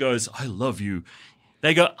guy goes, I love you,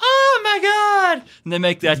 they go, oh my God. And they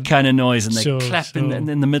make that kind of noise and they clap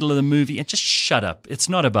in the middle of the movie. And just shut up. It's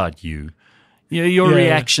not about you. Your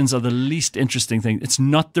reactions are the least interesting thing. It's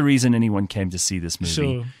not the reason anyone came to see this movie.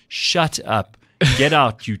 Sure. Shut up. Get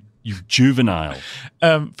out, you juvenile.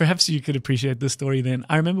 Perhaps you could appreciate this story then.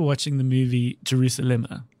 I remember watching the movie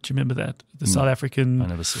Jerusalema. Do you remember that? The South African. I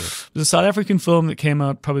never saw it. It was a South African film that came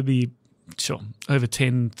out probably, over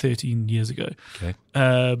 10, 13 years ago. Okay.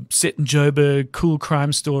 Set in Joburg, cool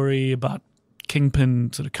crime story about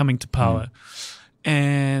Kingpin sort of coming to power.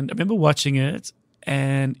 And I remember watching it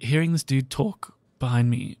and hearing this dude talk behind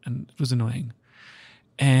me, and it was annoying.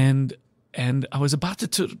 And I was about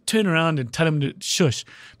to turn around and tell him to shush.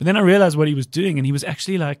 But then I realized what he was doing, and he was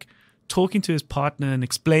actually like talking to his partner and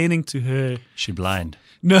explaining to her. She blind.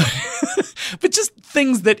 No, but just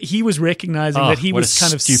things that he was recognizing that he was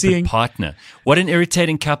kind of stupid seeing. Partner. What an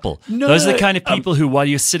irritating couple. No, those are the kind of people who, while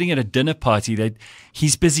you're sitting at a dinner party,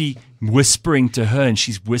 he's busy whispering to her and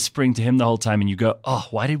she's whispering to him the whole time, and you go, oh,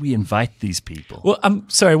 why did we invite these people? Well, I'm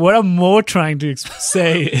sorry. What I'm more trying to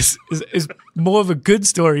say is more of a good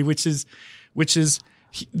story, which is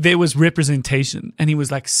there was representation, and he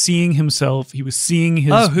was like seeing himself. He was seeing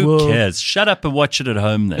his. Oh, who world. cares? Shut up and watch it at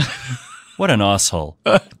home then. What an asshole.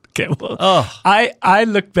 Okay, well, I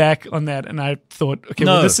look back on that and I thought, okay,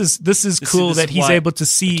 well, this is cool this that is he's why- able to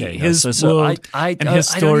see Okay, his so world and his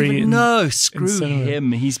story. I don't even know. Screw cinema.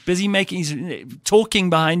 him. He's busy he's talking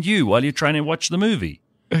behind you while you're trying to watch the movie.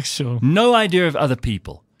 Sure. No idea of other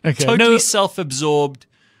people. Okay, Totally no- self-absorbed.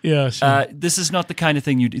 Yeah, sure. This is not the kind of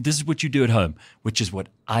thing you do. This is what you do at home, which is what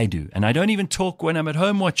I do. And I don't even talk when I'm at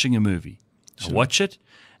home watching a movie. I watch it,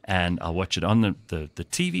 and I'll watch it on the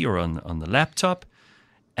TV or on the laptop,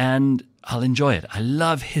 and I'll enjoy it. I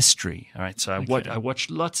love history. All right, so I watch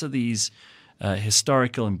lots of these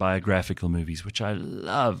historical and biographical movies, which I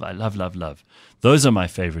love. I love. Those are my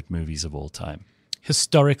favorite movies of all time.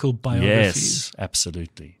 Historical biographies. Yes,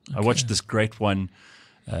 absolutely. Okay. I watched this great one,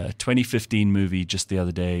 2015 movie just the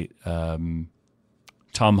other day.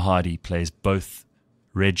 Tom Hardy plays both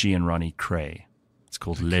Reggie and Ronnie Cray. It's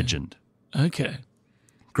called Legend. Okay.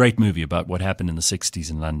 Great movie about what happened in the 60s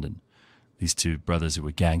in London. These two brothers who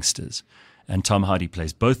were gangsters. and Tom Hardy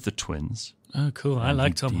plays both the twins. Oh, cool. I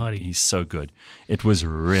like Tom Hardy. He's so good. It was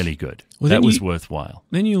really good. Well, that was worthwhile.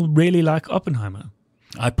 Then you'll really like Oppenheimer.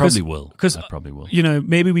 I probably will. Because I probably will.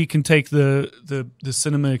 Maybe we can take the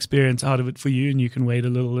cinema experience out of it for you, and you can wait a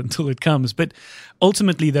little until it comes. But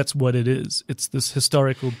ultimately, that's what it is. It's this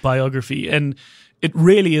historical biography, and it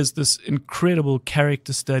really is this incredible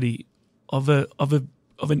character study of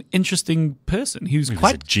an interesting person. He's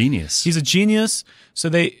a genius. He's a genius. So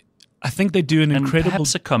I think they do an incredible.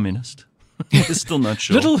 Perhaps a communist. We're still not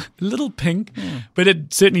sure. Little pink, but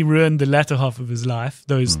it certainly ruined the latter half of his life.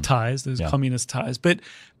 Those ties, those communist ties. But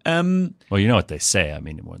well, you know what they say. I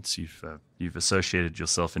mean, once you've associated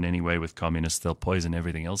yourself in any way with communists, they'll poison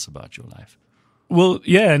everything else about your life. Well,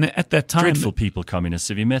 yeah, and at that time, dreadful people, communists.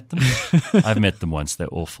 Have you met them? I've met them once. They're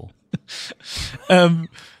awful.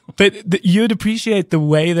 But you'd appreciate the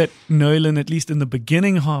way that Nolan, at least in the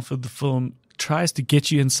beginning half of the film, tries to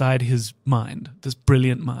get you inside his mind, this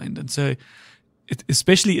brilliant mind. And so it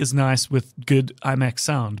especially is nice with good IMAX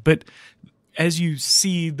sound. But as you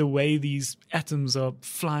see the way these atoms are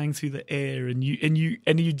flying through the air and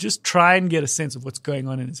you just try and get a sense of what's going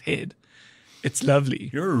on in his head, it's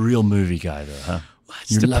lovely. You're a real movie guy though, huh? Well, I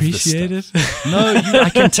just appreciate it. No,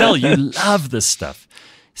 I can tell you love this stuff.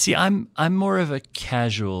 See, I'm more of a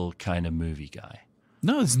casual kind of movie guy.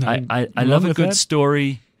 No, it's not. I love a good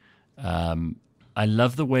story. I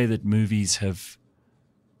love the way that movies have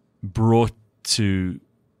brought to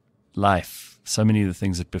life so many of the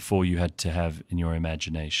things that before you had to have in your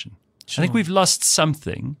imagination. Sure. I think we've lost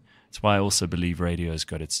something. That's why I also believe radio has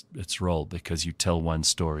got its role, because you tell one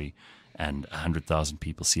story and 100,000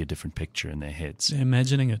 people see a different picture in their heads. They're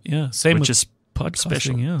imagining it, yeah. Same with podcasting,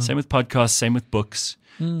 special. Yeah. Same with podcasts, same with books.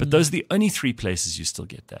 But those are the only three places you still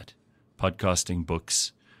get that: podcasting,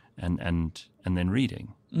 books, and then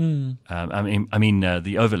reading. I mean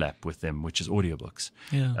the overlap with them, which is audiobooks.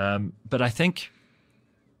 Yeah. But I think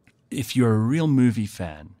if you're a real movie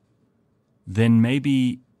fan, then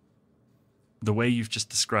maybe the way you've just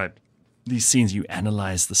described these scenes, you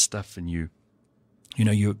analyze the stuff, and you're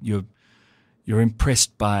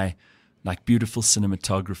impressed by like beautiful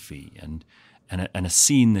cinematography and a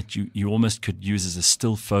scene that you almost could use as a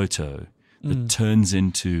still photo that turns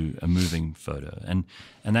into a moving photo, and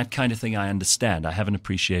that kind of thing. I understand. I have an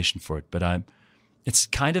appreciation for it, but it's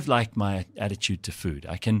kind of like my attitude to food.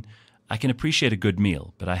 I can appreciate a good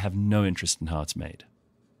meal, but I have no interest in how it's made.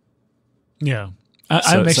 Yeah,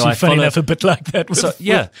 I'm actually funny enough a bit like that with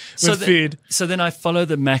food. So then I follow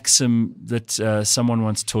the maxim that someone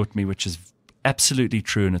once taught me, which is absolutely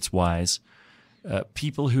true and it's wise.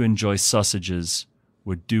 People who enjoy sausages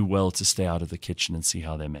would do well to stay out of the kitchen and see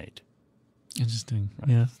how they're made. Interesting. Right?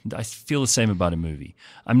 Yeah. I feel the same about a movie.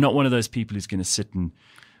 I'm not one of those people who's going to sit and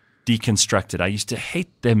deconstruct it. I used to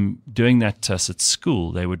hate them doing that to us at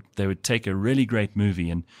school. They would take a really great movie,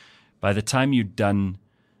 and by the time you'd done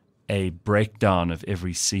a breakdown of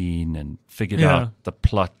every scene and figured out the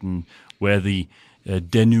plot and where the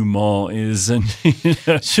denouement is, and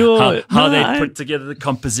sure, how they put together the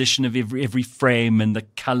composition of every frame and the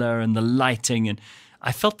color and the lighting, and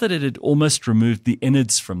I felt that it had almost removed the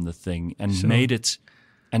innards from the thing and made it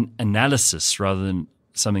an analysis rather than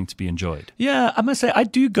something to be enjoyed. Yeah, I must say I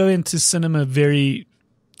do go into cinema very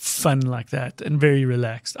fun like that and very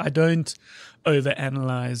relaxed. I don't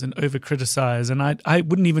overanalyze and overcriticize, and I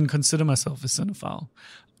wouldn't even consider myself a cinephile.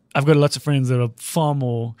 I've got lots of friends that are far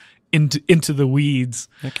more into the weeds.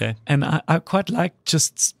 Okay. And I quite like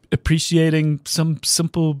just appreciating some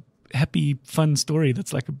simple, happy, fun story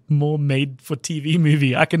that's like a more made-for-TV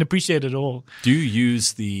movie. I can appreciate it all. Do you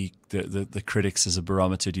use the critics as a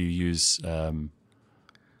barometer? Do you use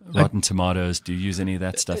Rotten Tomatoes? Do you use any of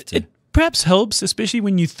that stuff too? It perhaps helps, especially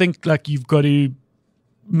when you think like you've got to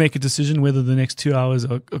make a decision whether the next 2 hours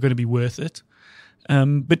are going to be worth it.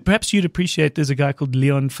 But perhaps you'd appreciate there's a guy called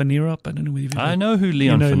Leon van Heerop. I don't know whether you've I know who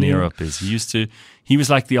Leon van Heerop is. He was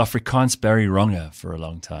like the Afrikaans Barry Ronger for a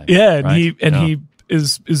long time. Yeah, and right? he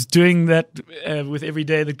is doing that with every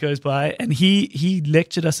day that goes by. And he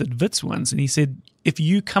lectured us at Wits once, and he said, if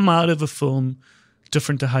you come out of a film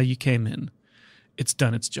different to how you came in, it's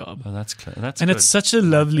done its job. Oh, that's clear. That's and good. It's such a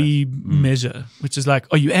lovely measure, which is like,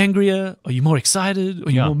 are you angrier? Are you more excited?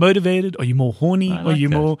 Are you more motivated? Are you more horny? Are you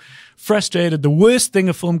more frustrated? The worst thing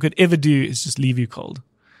a film could ever do is just leave you cold,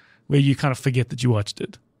 where you kind of forget that you watched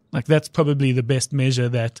it. Like, that's probably the best measure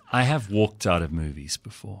that... I have walked out of movies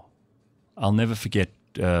before. I'll never forget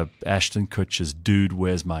Ashton Kutcher's Dude,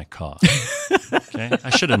 Where's My Car? Okay, I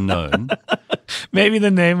should have known. Maybe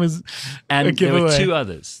the name was and a giveaway. There were two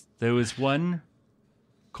others. There was one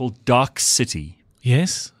called Dark City.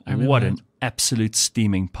 Yes, I remember What that. an absolute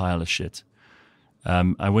steaming pile of shit.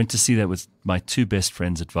 I went to see that with my two best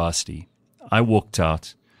friends at varsity. I walked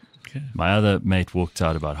out. Okay. My other mate walked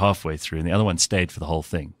out about halfway through, and the other one stayed for the whole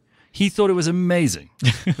thing. He thought it was amazing.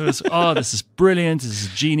 It was, this is brilliant. This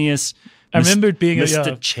is genius. I remember it being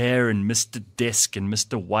Mr. Chair and Mr. Desk and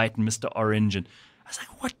Mr. White and Mr. Orange. And I was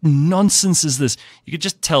like, what nonsense is this? You could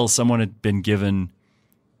just tell someone had been given,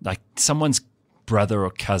 like someone's brother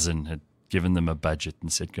or cousin had given them a budget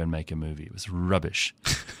and said, go and make a movie. It was rubbish.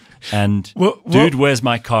 And dude, where's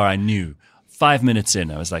my car? I knew. 5 minutes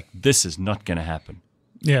in, I was like, this is not going to happen.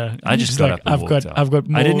 Yeah. I just got up and walked out. I've got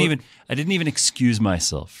more. I didn't even excuse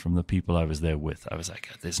myself from the people I was there with. I was like,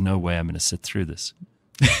 there's no way I'm going to sit through this.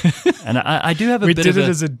 And I do have a we bit did of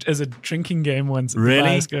it as a drinking game once. At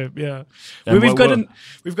Really? The Bioscope, yeah. And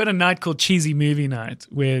We've got a night called Cheesy Movie Night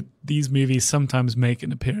where these movies sometimes make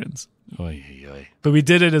an appearance. Oy, oy. But we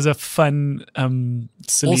did it as a fun,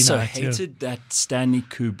 silly Also night. hated that Stanley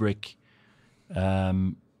Kubrick,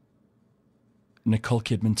 Nicole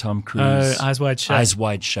Kidman, Tom Cruise. Eyes Wide Shut. Eyes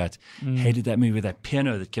Wide Shut. Hated that movie with that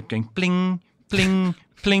piano that kept going bling, bling,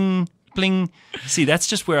 bling, bling. See, that's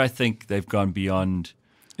just where I think they've gone beyond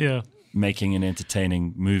Yeah. making an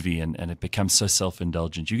entertaining movie, and it becomes so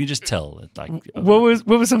self-indulgent. You can just tell. What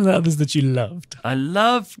were some of the others that you loved? I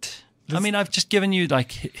loved... I mean, I've just given you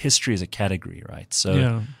like history as a category, right? So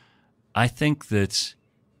Yeah. I think that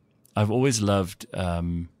I've always loved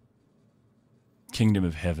Kingdom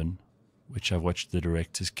of Heaven, which I've watched the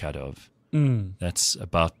director's cut of. That's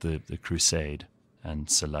about the crusade and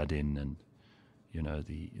Saladin and, you know,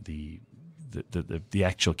 the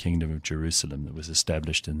actual kingdom of Jerusalem that was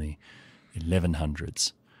established in the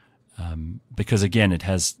 1100s. Because again, it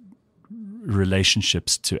has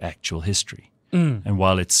relationships to actual history. And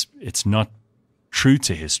while it's not true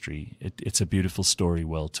to history, it's a beautiful story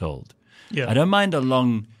well told. Yeah. I don't mind a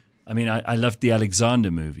long... I mean, I loved the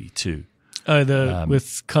Alexander movie too. Oh,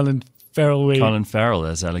 with Colin Farrell. Colin Farrell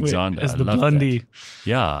as Alexander. As I the loved blondie. that.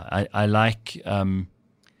 Yeah, I like...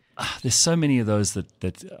 there's so many of those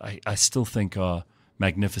that I still think are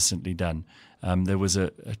magnificently done. There was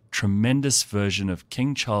a tremendous version of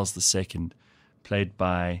King Charles II played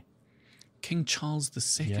by... King Charles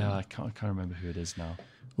II. Yeah, I can't remember who it is now.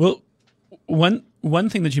 Well, one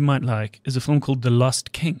thing that you might like is a film called The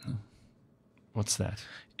Lost King. What's that?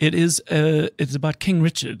 It's about King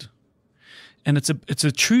Richard, and it's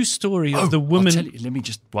a true story of the woman. I'll tell you, let me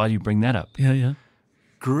just, while you bring that up. Yeah.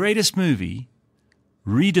 Greatest movie,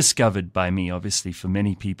 rediscovered by me, obviously, for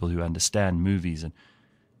many people who understand movies, and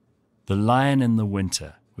The Lion in the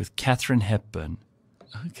Winter with Katharine Hepburn.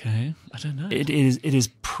 Okay, I don't know. It is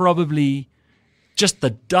probably just the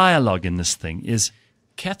dialogue in this thing is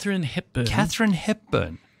Katharine Hepburn. Katharine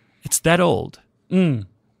Hepburn. It's that old. It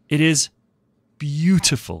is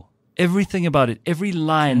beautiful. Everything about it, every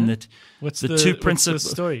line that What's the the two what's principal the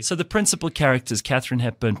story? So the principal characters, Katharine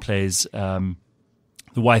Hepburn plays the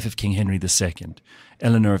wife of King Henry II,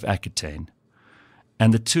 Eleanor of Aquitaine,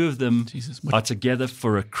 and the two of them are together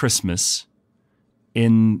for a Christmas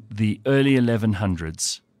in the early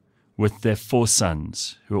 1100s with their 4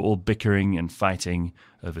 sons who are all bickering and fighting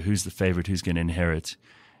over who's the favorite, who's going to inherit.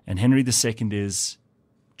 And Henry II is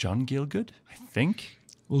John Gielgud, I think.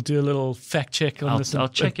 We'll do a little fact check on this. I'll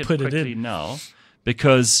check it put quickly it in. now,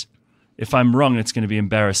 because if I'm wrong, it's going to be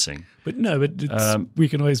embarrassing. But we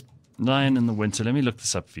can always... Lion in the Winter. Let me look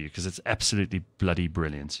this up for you, because it's absolutely bloody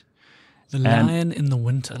brilliant. The Lion in the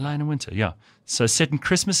Winter. The Lion in Winter, yeah. So set in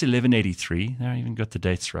Christmas 1183, there I even got the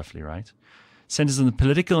dates roughly right, centers on the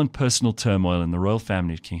political and personal turmoil in the royal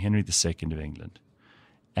family of King Henry II of England.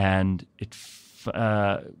 And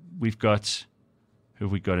we've got, who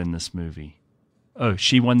have we got in this movie? Oh,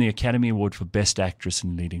 she won the Academy Award for Best Actress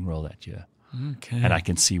in Leading Role that year. Okay. And I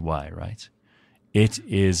can see why, right? It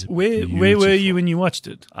is Where were beautiful. you when you watched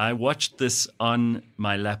it? I watched this on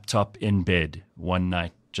my laptop in bed one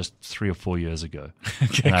night just 3 or 4 years ago.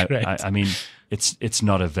 Okay, great. I mean, it's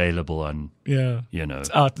not available on, Yeah. you know.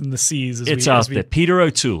 It's out in the seas. It's out there. Peter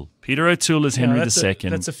O'Toole. Peter O'Toole is Henry II.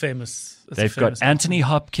 That's a famous... They've got Anthony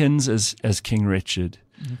Hopkins as King Richard.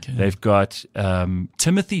 Okay. They've got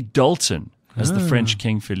Timothy Dalton as the French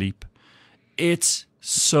King Philippe. It's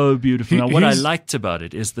so beautiful. Now, what I liked about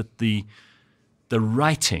it is that the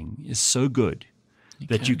writing is so good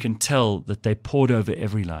that you can tell that they poured over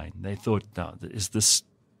every line. They thought, now, is this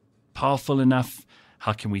powerful enough?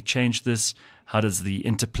 How can we change this? How does the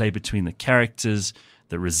interplay between the characters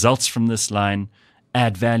that results from this line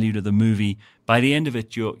add value to the movie? By the end of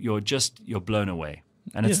it, you're blown away.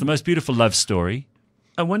 And it's the most beautiful love story.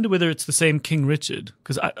 I wonder whether it's the same King Richard,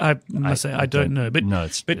 because I must say I don't know. But no,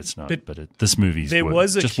 it's not. But this movie's there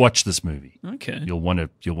was just watch this movie. Okay, you'll want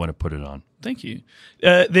to put it on. Thank you.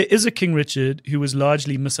 There is a King Richard who was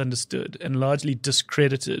largely misunderstood and largely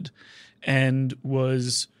discredited, and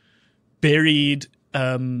was buried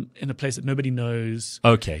in a place that nobody knows.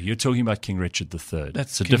 Okay, you're talking about King Richard III.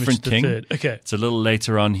 That's a King different Richard king. III. Okay, it's a little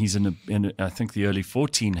later on. He's in I think the early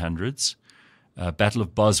 1400s. Battle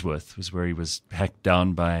of Bosworth was where he was hacked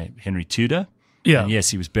down by Henry Tudor. Yeah. And yes,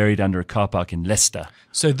 he was buried under a car park in Leicester.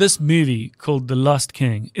 So this movie called The Lost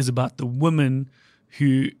King is about the woman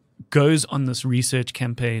who goes on this research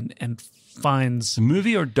campaign and finds a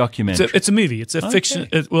movie or documentary. It's a movie. It's a fiction.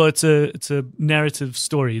 It's a narrative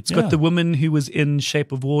story. It's got the woman who was in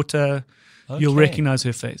Shape of Water. Okay. You'll recognize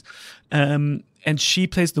her face. And she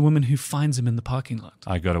plays the woman who finds him in the parking lot.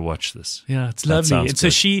 I got to watch this. Yeah, it's lovely. And so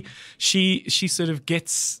she sort of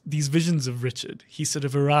gets these visions of Richard. He sort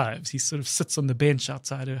of arrives. He sort of sits on the bench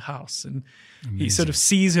outside her house, and he sort of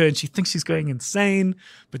sees her, and she thinks she's going insane.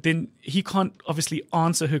 But then he can't obviously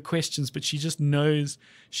answer her questions, but she just knows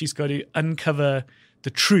she's got to uncover the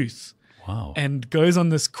truth. Wow. And goes on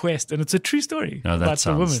this quest, and it's a true story about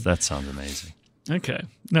the woman. That sounds amazing. Okay.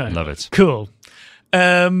 No. I love it. Cool.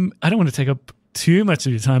 I don't want to take up too much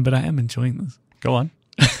of your time, but I am enjoying this. Go on.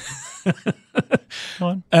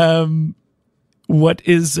 Go on. What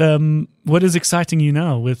is exciting you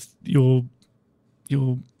now with your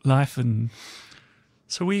life? And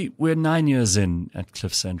so we're 9 years in at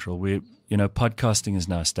Cliff Central. Podcasting is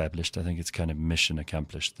now established. I think it's kind of mission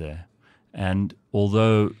accomplished there. And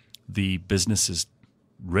although the business is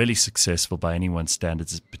really successful by anyone's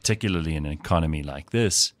standards, particularly in an economy like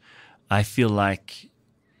this, I feel like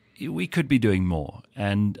we could be doing more.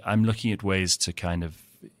 And I'm looking at ways to kind of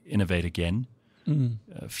innovate again.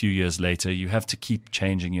 A few years later, you have to keep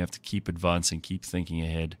changing, you have to keep advancing, keep thinking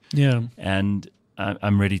ahead. Yeah. And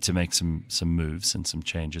I'm ready to make some moves and some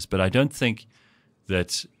changes. But I don't think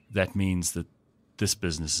that means that this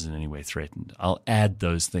business is in any way threatened. I'll add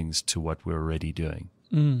those things to what we're already doing.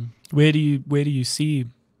 Where do you see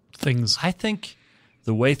things? I think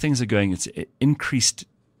the way things are going, it's increased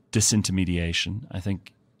disintermediation. I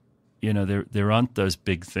think, there aren't those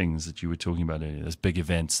big things that you were talking about earlier, those big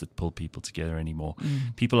events that pull people together anymore.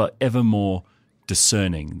 People are ever more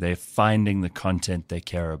discerning. They're finding the content they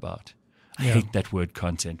care about. I hate that word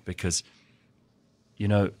content because,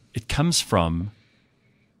 it comes from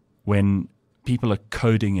when people are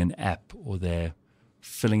coding an app or they're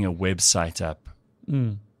filling a website up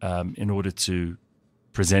in order to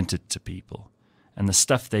present it to people. And the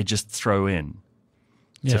stuff they just throw in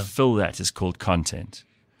to fill that is called content.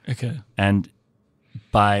 Okay. And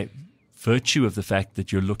by virtue of the fact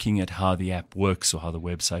that you're looking at how the app works or how the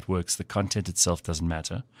website works, the content itself doesn't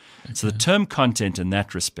matter. Okay. So the term content in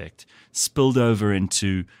that respect spilled over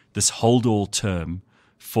into this hold-all term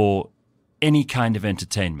for any kind of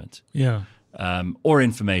entertainment or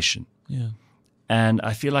information. Yeah. And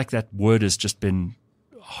I feel like that word has just been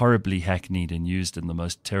horribly hackneyed and used in the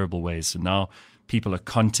most terrible ways. So now people are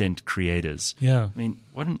content creators. Yeah. I mean,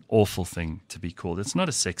 what an awful thing to be called. It's not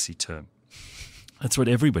a sexy term. That's what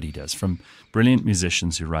everybody does, from brilliant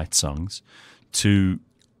musicians who write songs to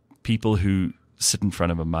people who sit in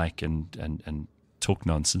front of a mic and talk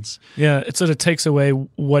nonsense. Yeah, it sort of takes away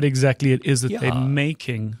what exactly it is that they're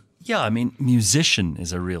making. Yeah, I mean, musician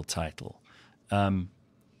is a real title.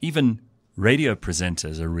 Even radio presenter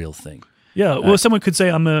is a real thing. Yeah, well, someone could say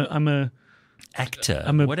I'm a actor,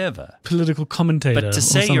 I'm a whatever, political commentator. But to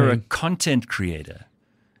say you're a content creator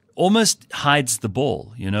almost hides the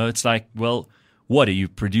ball. It's like, well, what are you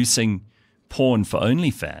producing porn for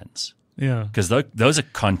OnlyFans? Yeah, because those are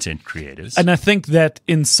content creators. And I think that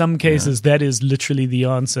in some cases that is literally the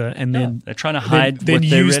answer. And then they're trying to hide what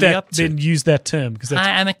they're really up to. Then use that term because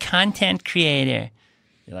I'm a content creator.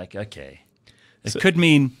 You're like, okay, it could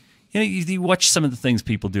mean. You watch some of the things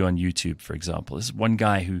people do on YouTube, for example. There's one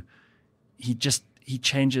guy who he unboxes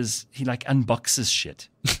shit.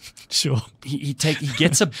 Sure. He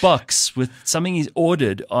gets a box with something he's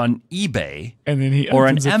ordered on eBay and then or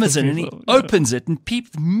on Amazon, and he opens it, and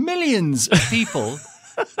millions of people,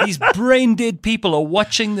 these brain dead people, are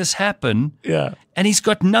watching this happen. Yeah. And he's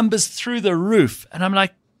got numbers through the roof, and I'm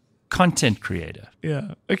like, content creator.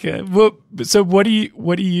 Yeah. Okay. Well, so what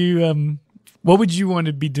would you want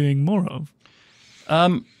to be doing more of?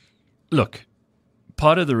 Look,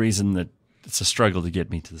 part of the reason that it's a struggle to get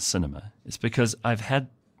me to the cinema is because I've had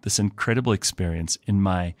this incredible experience in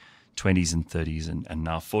my 20s and 30s and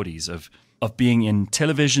now 40s of being in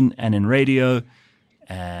television and in radio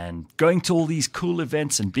and going to all these cool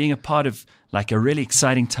events and being a part of like a really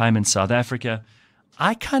exciting time in South Africa.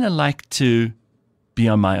 I kind of like to be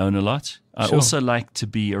on my own a lot. I Sure. also like to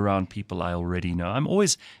be around people I already know. I'm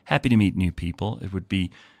always happy to meet new people. It would be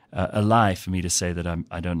a lie for me to say that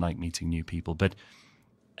I don't like meeting new people. But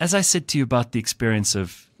as I said to you about the experience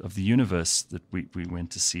of the universe that we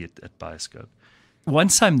went to see it at Bioscope,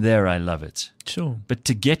 once I'm there, I love it. Sure. But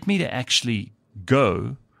to get me to actually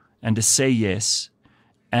go and to say yes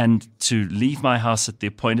and to leave my house at the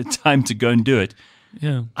appointed time to go and do it,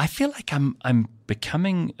 Yeah. I feel like I'm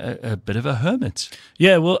becoming a bit of a hermit.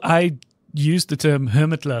 Yeah, well, I used the term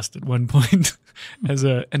hermit lust at one point as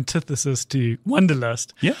an antithesis to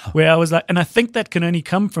wanderlust. Yeah. Where I was like, and I think that can only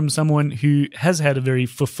come from someone who has had a very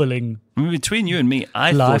fulfilling I mean, between you and me,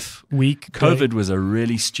 I life, thought week, COVID day. was a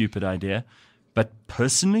really stupid idea. But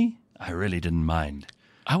personally, I really didn't mind.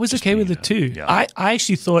 I was just okay with being it too. yeah. I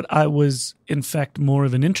actually thought I was, in fact, more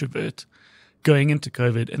of an introvert going into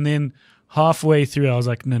COVID. And then halfway through, I was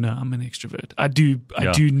like, no, I'm an extrovert. I do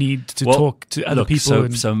need to Well, talk to other look, people.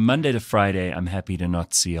 So Monday to Friday, I'm happy to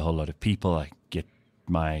not see a whole lot of people. I get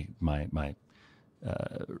my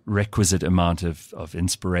requisite amount of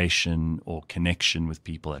inspiration or connection with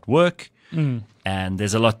people at work, and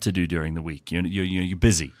there's a lot to do during the week. You're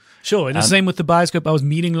busy. Sure, and the same with the Bioscope. I was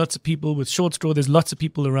meeting lots of people with Short Straw. There's lots of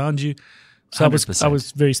people around you. So I 100%.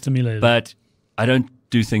 was very stimulated. But I don't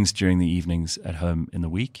do things during the evenings at home in the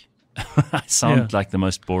week. I sound like the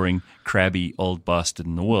most boring, crabby old bastard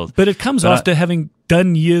in the world. But it comes after having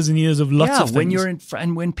done years and years of lots of things. when you're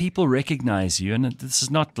and when people recognize you, and this is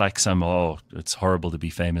not like some it's horrible to be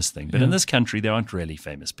famous thing, but in this country there aren't really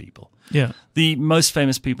famous people. Yeah. The most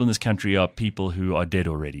famous people in this country are people who are dead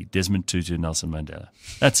already. Desmond Tutu, Nelson Mandela.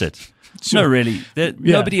 That's it. Sure. No, really.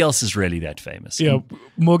 Nobody else is really that famous. Yeah,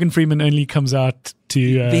 Morgan Freeman only comes out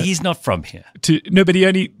to... But he's not from here. But he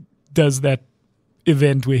only does that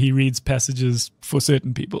event where he reads passages for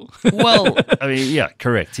certain people. Well, I mean, yeah,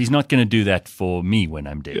 correct. He's not going to do that for me when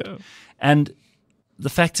I'm dead. Yeah. And the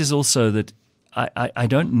fact is also that I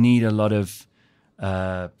don't need a lot of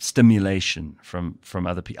stimulation from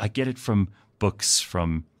other people. I get it from books,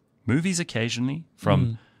 from movies occasionally,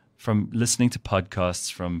 from listening to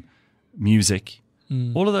podcasts, from music.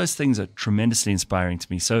 All of those things are tremendously inspiring to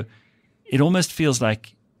me. So it almost feels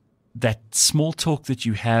like that small talk that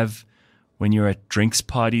you have when you're at drinks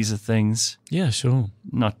parties or things, Yeah, sure.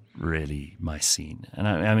 not really my scene. And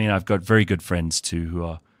I mean, I've got very good friends too who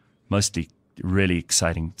are mostly really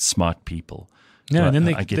exciting, smart people. Yeah, So and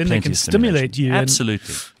then I get they plenty can of stimulate stimulation. you. and-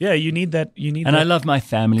 Absolutely. yeah, you need that. And I love my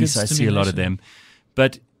family, good so I see a lot of them.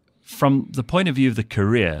 But from the point of view of the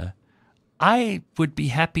career, I would be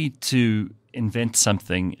happy to invent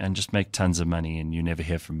something and just make tons of money and you never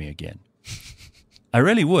hear from me again. I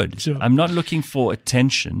really would. Sure. I'm not looking for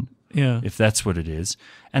attention, Yeah. if that's what it is.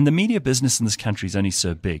 And the media business in this country is only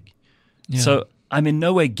so big. Yeah. So I'm in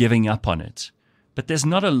no way giving up on it. But there's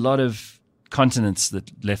not a lot of continents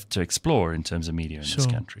that left to explore in terms of media in this Sure.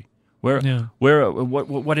 country. Yeah.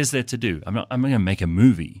 What is there to do? I'm going to make a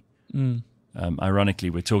movie. Ironically,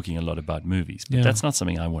 we're talking a lot about movies, but Yeah. that's not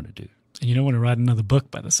something I want to do. And you don't want to write another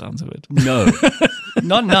book by the sounds of it. No,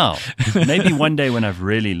 not now. Maybe one day when I've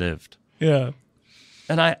really lived. Yeah.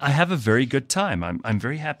 And I have a very good time. I'm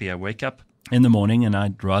very happy. I wake up in the morning and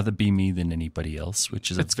I'd rather be me than anybody else,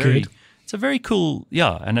 which is That's a very good. it's a very cool,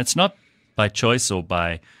 and it's not by choice or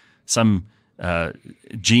by some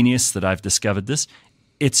genius that I've discovered this.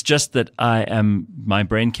 It's just that my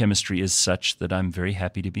brain chemistry is such that I'm very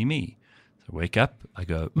happy to be me. So I wake up, I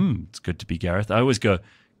go, it's good to be Gareth. I always go,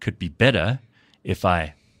 could be better if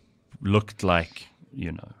I looked like,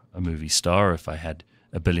 a movie star, if I had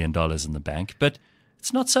 $1 billion in the bank, but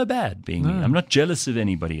it's not so bad being me. I'm not jealous of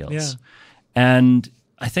anybody else. Yeah. And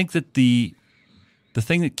I think that the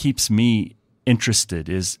thing that keeps me interested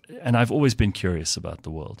is, and I've always been curious about the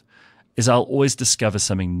world, is I'll always discover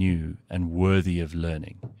something new and worthy of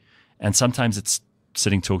learning. And sometimes it's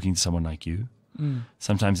sitting talking to someone like you.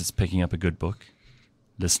 Sometimes it's picking up a good book,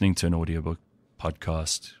 listening to an audiobook,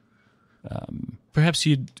 podcast. Perhaps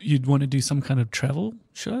you'd want to do some kind of travel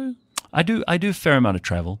show? I do a fair amount of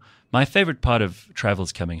travel. My favorite part of travel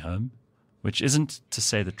is coming home, which isn't to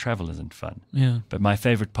say that travel isn't fun. Yeah. But my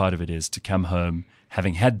favorite part of it is to come home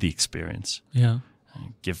having had the experience, Yeah.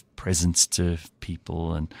 give presents to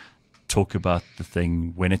people and talk about the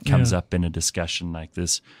thing when it comes Yeah. up in a discussion like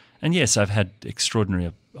this. And yes, I've had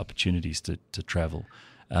extraordinary opportunities to travel.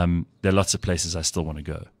 There are lots of places I still want to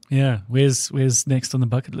go. Yeah. Where's next on the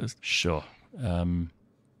bucket list? Sure.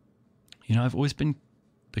 I've always been,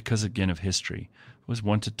 because again of history, always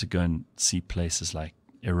wanted to go and see places like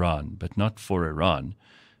Iran, but not for Iran,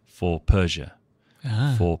 for Persia,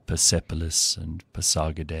 for Persepolis and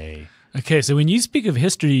Pasargadae. Okay, so when you speak of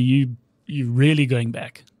history, you're really going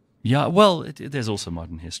back. Yeah, well, there's also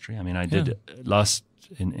modern history. I mean, I did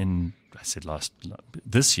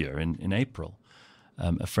this year in April.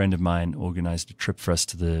 A friend of mine organized a trip for us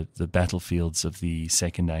to the battlefields of the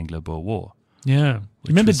Second Anglo-Boer War. Yeah. You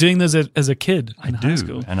remember doing those as a kid in high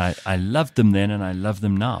school? And I loved them then and I love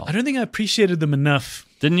them now. I don't think I appreciated them enough.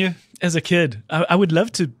 Didn't you? As a kid. I would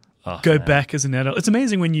love to go back as an adult. It's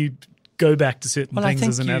amazing when you go back to certain things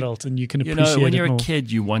as an adult and you can appreciate it more. When you're a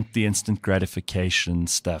kid, you want the instant gratification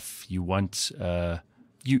stuff. You want... I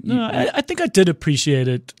think I did appreciate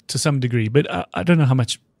it to some degree, but I don't know how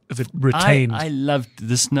much of it retained. I loved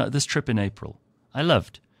this trip in April. I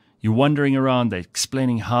loved. You're wandering around, they're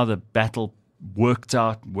explaining how the battle worked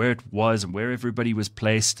out, where it was and where everybody was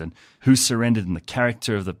placed and who surrendered and the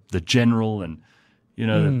character of the general and,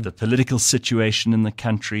 the political situation in the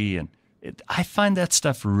country. And I find that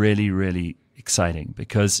stuff really, really exciting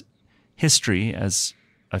because history, as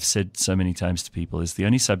I've said so many times to people, is the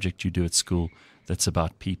only subject you do at school that's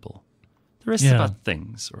about people. The rest is about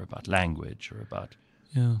things or about language or about...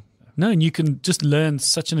 Yeah. No, and you can just learn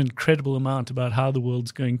such an incredible amount about how the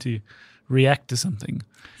world's going to react to something.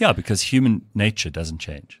 Yeah, because human nature doesn't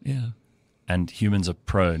change. Yeah. And humans are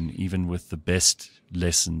prone, even with the best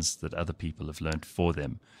lessons that other people have learned for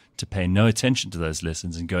them, to pay no attention to those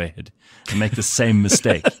lessons and go ahead and make the same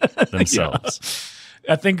mistake themselves.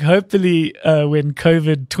 I think hopefully when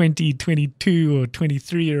COVID 2022 or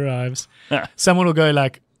 23 arrives, someone will go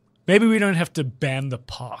like, maybe we don't have to ban the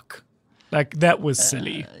park. Like, that was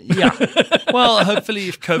silly. Yeah. Well, hopefully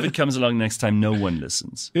if COVID comes along next time, no one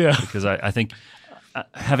listens. Yeah. Because I think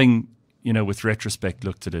having, with retrospect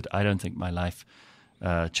looked at it, I don't think my life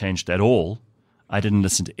changed at all. I didn't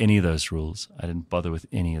listen to any of those rules. I didn't bother with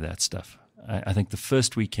any of that stuff. I think the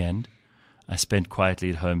first weekend I spent quietly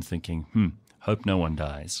at home thinking, hope no one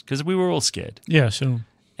dies. Because we were all scared. Yeah, sure.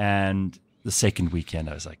 And the second weekend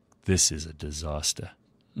I was like, this is a disaster.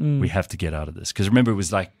 We have to get out of this. Because remember, it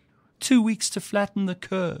was like 2 weeks to flatten the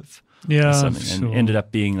curve. Yeah, sure. And ended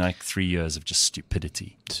up being like 3 years of just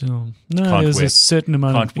stupidity. Sure. No, there's a certain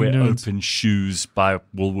amount of ignorance. Can't wear open shoes, buy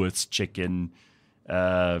Woolworths chicken,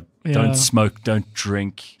 don't smoke, don't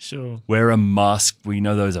drink, wear a mask. We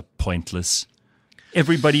know those are pointless.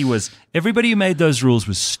 Everybody who made those rules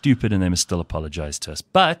was stupid and they must still apologize to us.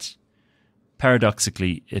 But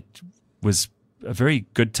paradoxically, it was a very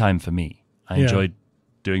good time for me. I enjoyed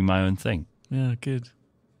doing my own thing. Yeah, good.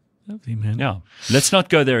 Lovely, man. Yeah. Let's not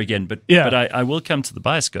go there again, but I will come to the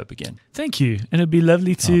Bioscope again. Thank you. And it'd be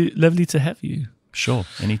lovely to have you. Sure,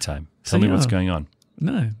 anytime. Tell me what's going on.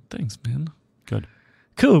 No, thanks, man. Good.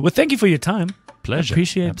 Cool. Well, thank you for your time. Pleasure. I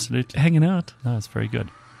appreciate Absolutely. hanging out. No, it's very good.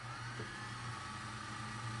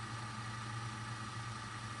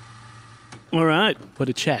 All right. What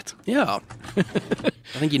a chat. Yeah. I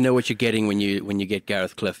think you know what you're getting when you get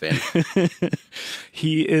Gareth Cliff in.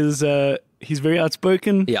 He is he's very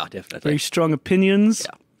outspoken. Yeah, definitely. Very strong opinions.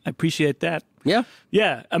 Yeah. I appreciate that. Yeah.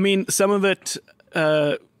 Yeah. I mean, some of it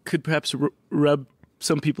could perhaps rub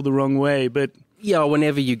some people the wrong way, but yeah,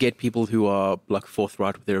 whenever you get people who are like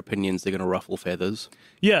forthright with their opinions, they're going to ruffle feathers.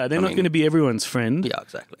 Yeah, they're not going to be everyone's friend. Yeah,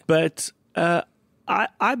 exactly. But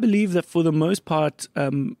I believe that for the most part,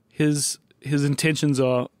 his intentions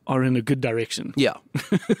are in a good direction. Yeah.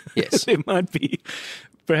 Yes. There might be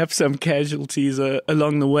perhaps some casualties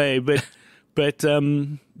along the way, but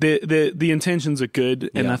the intentions are good,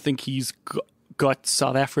 and I think he's got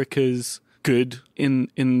South Africa's good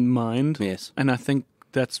in mind. Yes. And I think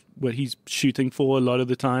that's what he's shooting for a lot of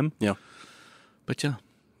the time. Yeah. But yeah.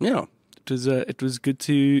 Yeah. It was good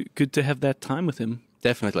to have that time with him.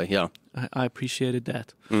 Definitely, yeah. I appreciated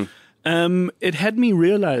that. It had me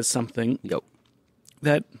realize something. Yep.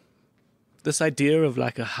 That this idea of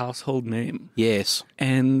like a household name. Yes.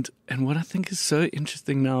 And what I think is so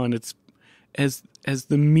interesting now, and it's as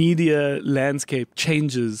the media landscape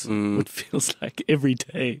changes, what feels like every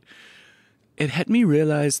day, it had me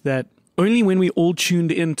realize that only when we all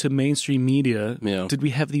tuned into mainstream media did we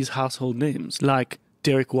have these household names, like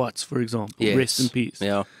Derek Watts, for example. Yes. Rest in peace.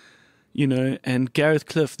 Yeah. And Gareth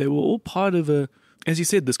Cliff, they were all part of as you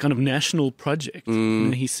said, this kind of national project.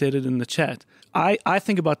 He said it in the chat. I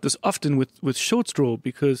think about this often with Short Straw,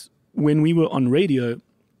 because when we were on radio,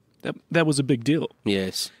 that was a big deal.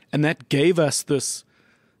 Yes. And that gave us this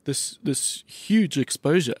huge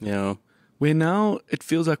exposure. Yeah. Where now it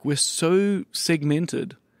feels like we're so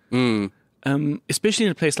segmented, especially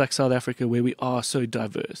in a place like South Africa where we are so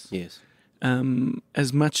diverse. Yes.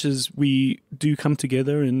 As much as we do come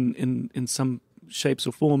together in some shapes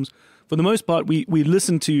or forms, for the most part, we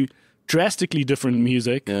listen to drastically different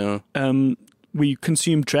music. Yeah. we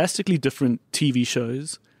consume drastically different TV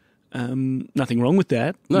shows. Nothing wrong with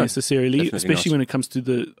that necessarily, definitely especially not. when it comes to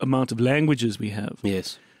the amount of languages we have.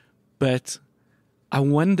 Yes. But I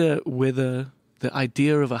wonder whether the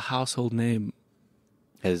idea of a household name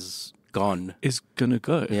Has gone. is going to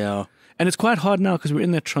go. Yeah. And it's quite hard now because we're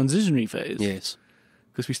in that transitionary phase. Yes.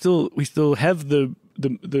 Because we still have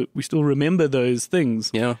we still remember those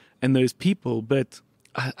things Yeah. and those people. But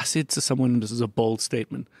I said to someone, this is a bold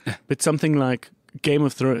statement, but something like Game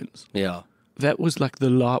of Thrones. Yeah. That was like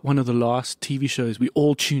one of the last TV shows we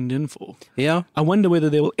all tuned in for. Yeah. I wonder whether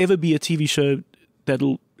there will ever be a TV show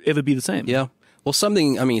that'll ever be the same. Yeah. Well,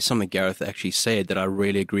 something Gareth actually said that I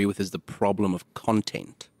really agree with is the problem of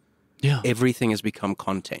content. Yeah. Everything has become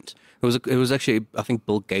content. It was actually, I think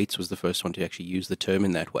Bill Gates was the first one to actually use the term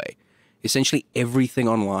in that way. Essentially, everything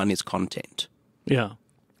online is content, Yeah.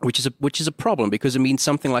 which is a problem because it means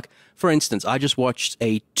something like, for instance, I just watched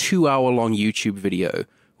a 2-hour-long YouTube video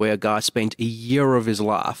where a guy spent a year of his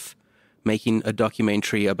life making a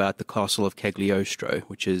documentary about the castle of Cagliostro,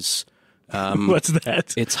 which is What's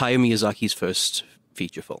that? it's Hayao Miyazaki's first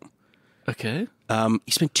feature film. Okay.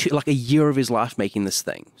 He spent like a year of his life making this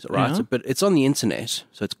thing, right? Yeah. But it's on the internet,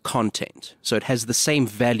 so it's content. So it has the same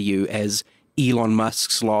value as Elon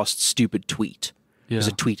Musk's last stupid tweet. Because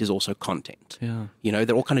Yeah. a tweet is also content. Yeah. You know,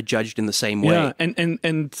 they're all kind of judged in the same way. Yeah,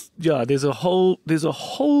 and yeah, there's a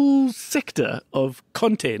whole sector of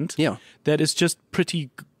content Yeah. that is just pretty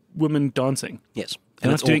women dancing. Yes. They're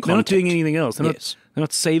And not, it's all they're not doing content. anything else. Yes. They're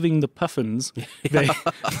not saving the puffins. They're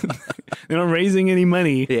not raising any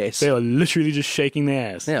money. Yes. They are literally just shaking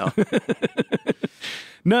their ass. Yeah.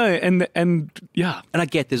 No, and yeah. And I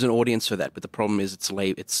get there's an audience for that, but the problem is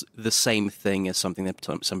it's the same thing as something that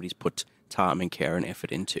somebody's put time and care and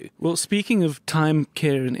effort into. Well, speaking of time,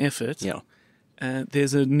 care, and effort, Yeah.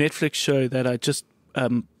 there's a Netflix show that I just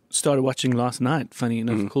started watching last night, funny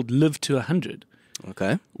enough, called Live to 100,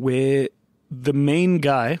 Okay. where the main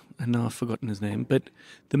guy, and now I've forgotten his name, but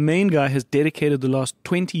the main guy has dedicated the last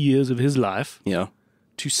 20 years of his life Yeah.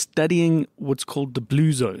 to studying what's called the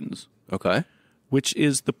blue zones, Okay. which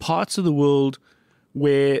is the parts of the world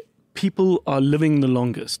where people are living the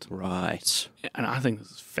longest. Right. And I think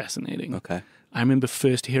this is fascinating. Okay. I remember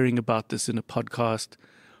first hearing about this in a podcast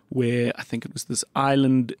where I think it was this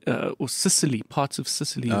island or Sicily, parts of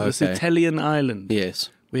Sicily, this Okay. Italian island, Yes.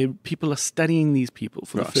 where people are studying these people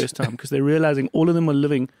for Right. the first time because they're realizing all of them are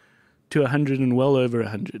living to 100 and well over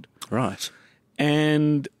 100. Right.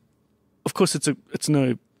 And of course, it's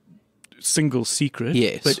no single secret.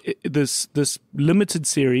 Yes. But this limited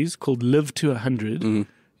series called Live to 100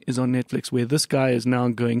 is on Netflix, where this guy is now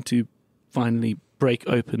going to finally break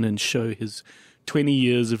open and show his 20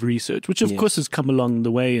 years of research, which of Yes. course has come along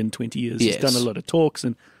the way in 20 years. Yes. He's done a lot of talks,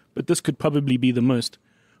 but this could probably be the most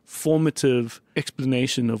formative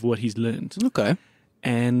explanation of what he's learned. Okay.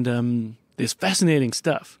 And there's fascinating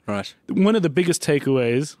stuff. Right. One of the biggest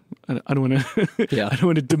takeaways, I don't want to, Yeah. I don't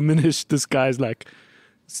want to diminish this guy's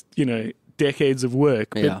decades of work,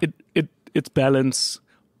 but Yeah. it's balance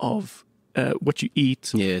of what you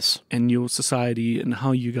eat Yes. and your society and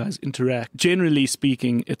how you guys interact. Generally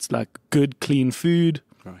speaking, it's like good, clean food.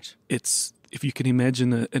 Right. It's, if you can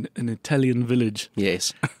imagine an Italian village,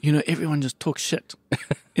 Yes. everyone just talks shit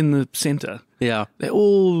in the center. Yeah. They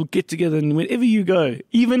all get together, and wherever you go,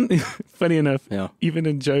 even funny enough, Yeah. even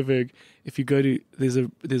in Joburg, if you go to there's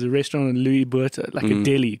a restaurant in Louis Berta, like a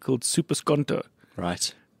deli called Super Sconto,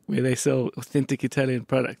 Right. where they sell authentic Italian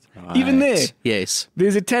product. Even there, Right. Yes.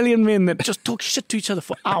 there's Italian men that just talk shit to each other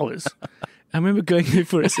for hours. I remember going there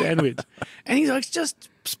for a sandwich, and he's like just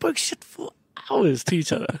spoke shit for hours to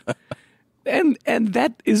each other, and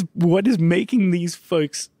that is what is making these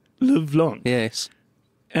folks live long. Yes.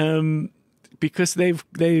 Because they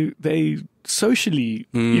socially,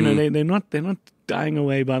 they're not dying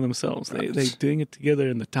away by themselves. They're doing it together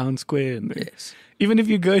in the town square, and Yes. even if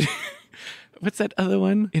you go to what's that other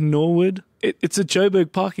one in Norwood? It's a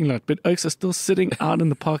Joburg parking lot, but oaks are still sitting out in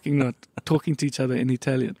the parking lot talking to each other in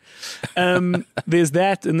Italian. There's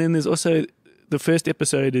that, and then there's also the first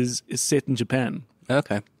episode is set in Japan,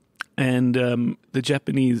 Okay. and the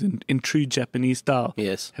Japanese in true Japanese style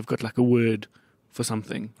Yes. have got like a word for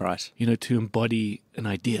something. Right. To embody an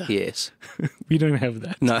idea. Yes. We don't have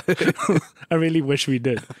that. No. I really wish we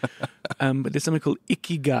did. But there's something called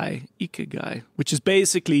ikigai, which is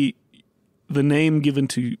basically the name given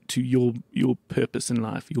to your purpose in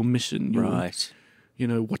life, your mission, Right.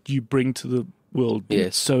 what you bring to the world, be it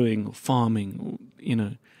Yes. sewing or farming,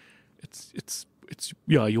 or it's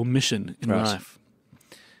your mission in Right. life.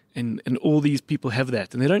 And all these people have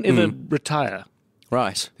that, and they don't ever retire.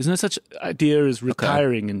 Right. There's no such idea as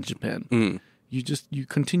retiring in Japan. you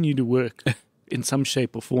continue to work in some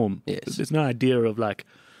shape or form. Yes. There's no idea of like,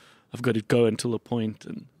 I've got to go until a point,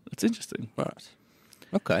 and it's interesting. Right.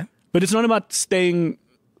 Okay. But it's not about staying,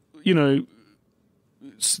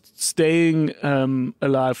 staying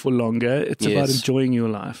alive for longer. It's about Yes. enjoying your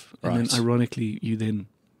life. And Right. then ironically, you then...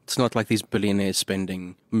 It's not like these billionaires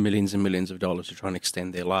spending millions and millions of dollars to try and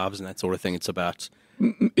extend their lives and that sort of thing. It's about,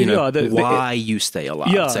 why you stay alive.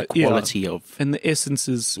 Yeah, it's that yeah. quality of... And the essence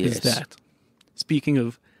is Yes. that. Speaking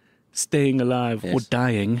of staying alive or Yes.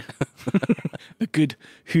 dying, a good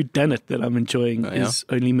whodunit that I'm enjoying Oh, yeah? is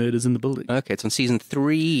Only Murders in the Building. Okay, it's on season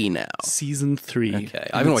 3 now. Season 3. Okay, I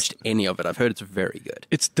And haven't watched any of it. I've heard it's very good.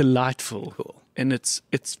 It's delightful. Cool. And it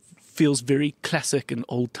feels very classic and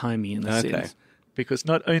old-timey in a Okay. sense. Because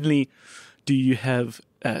not only do you have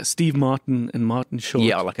Steve Martin and Martin Short.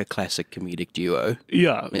 Yeah, like a classic comedic duo.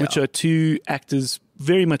 Yeah, which Yeah. are two actors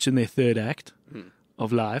very much in their third act Hmm.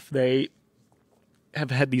 of life. They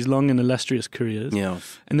have had these long and illustrious careers. Yeah.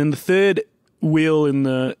 And then the third wheel in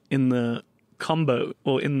the combo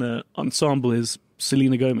or in the ensemble is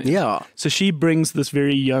Selena Gomez. Yeah. So she brings this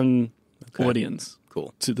very young Okay. audience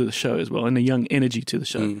Cool. to the show as well, and a young energy to the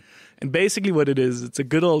show. Mm. And basically what it is, it's a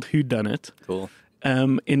good old whodunit. Cool.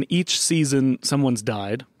 In each season, someone's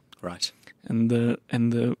died. Right. And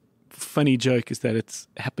the funny joke is that it's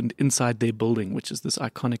happened inside their building, which is this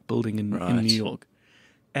iconic building in Right. New York.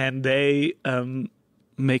 And they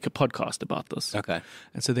make a podcast about this. Okay.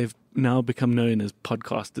 And so they've now become known as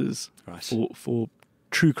podcasters Right. for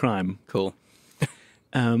true crime. Cool.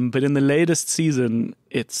 But in the latest season,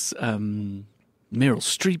 it's Meryl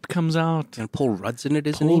Streep comes out. And Paul Rudd's in it,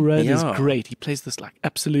 isn't he? Paul Rudd is Yeah. great. He plays this like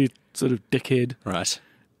absolute sort of dickhead. Right.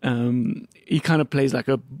 He kind of plays like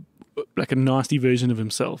a nasty version of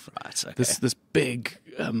himself. Right. Okay. This big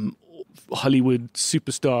Hollywood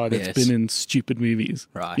superstar that's Yes. been in stupid movies.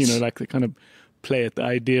 Right. Like they kind of play at the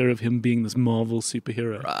idea of him being this Marvel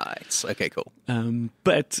superhero. Right. Okay, cool.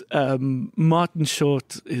 But Martin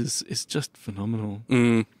Short is just phenomenal.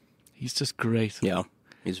 Mm. He's just great. Yeah.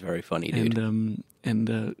 He's very funny, dude. And and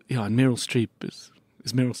Meryl Streep is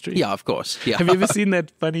Meryl Streep. Yeah, of course. Yeah. Have you ever seen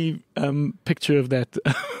that funny picture of that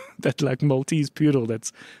that like Maltese poodle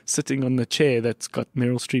that's sitting on the chair that's got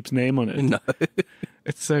Meryl Streep's name on it? No.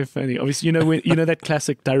 It's so funny. Obviously, you know that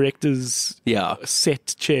classic director's Yeah.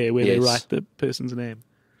 set chair where they Yes. write the person's name.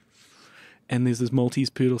 And there's this Maltese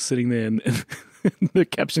poodle sitting there, and the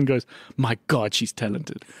caption goes, "My God, she's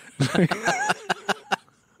talented."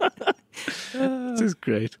 This is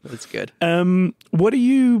great. That's good. What are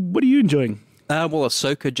you enjoying? Well,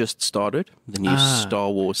 Ahsoka just started the new Star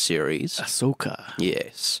Wars series. Ahsoka.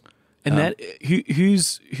 Yes. And that who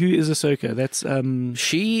is Ahsoka? That's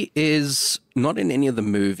She is not in any of the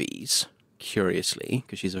movies, curiously,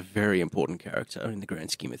 because she's a very important character in the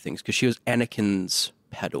grand scheme of things, because she was Anakin's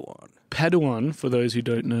Padawan. Padawan, for those who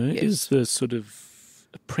don't know, Yes. is the sort of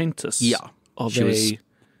apprentice Yeah. of She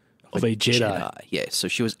was a Jedi. Yes, so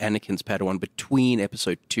she was Anakin's Padawan between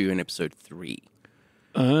episode 2 and episode 3.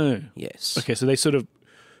 Oh. Yes. Okay, so they sort of,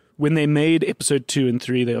 when they made episode 2 and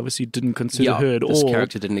 3, they obviously didn't consider her at this all.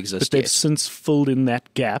 character didn't exist But they've yet. since filled in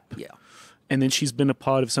that gap. Yeah. And then she's been a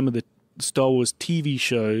part of some of the Star Wars TV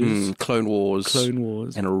shows, Clone Wars.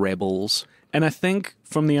 And Rebels. And I think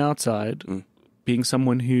from the outside, being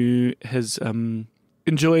someone who has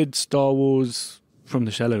enjoyed Star Wars from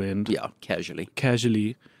the shallow end, Yeah, casually.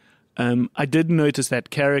 I did notice that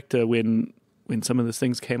character when some of those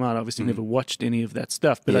things came out. I obviously never watched any of that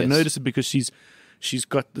stuff, but I Yes. noticed it because she's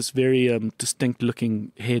got this very distinct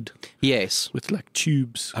looking head Yes. with like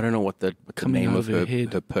tubes. I don't know what the Coming name out of of her her,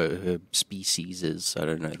 head. her species is. I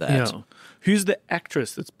don't know that. Yeah. Who's the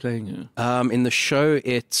actress that's playing her? In the show,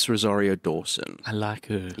 it's Rosario Dawson. I like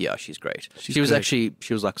her. Yeah, she's great. She's She was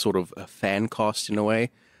great. like sort of a fan cast in a way.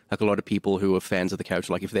 Like a lot of people who are fans of the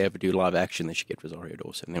character, like if they ever do live action, they should get Rosario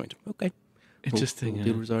Dawson. And they went, okay. Interesting. We'll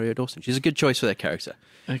do Rosario Dawson. She's a good choice for that character.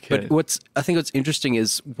 Okay. But I think what's interesting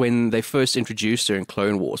is when they first introduced her in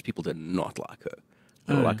Clone Wars, people did not like her.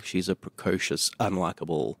 They were like, she's a precocious,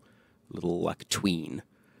 unlikable little like tween.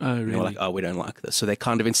 Oh, And they were really? like, oh, we don't like this. So they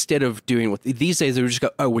kind of, instead of doing what these days, they would just go,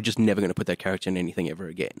 oh, we're just never going to put that character in anything ever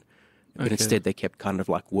again. But Okay. instead, they kept kind of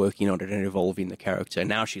like working on it and evolving the character. And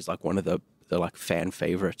now she's like one of the like fan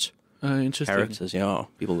favorite Oh, interesting. characters. Yeah,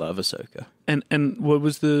 people love Ahsoka. And what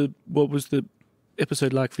was the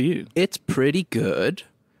episode like for you? It's pretty good.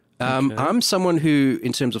 I'm someone who,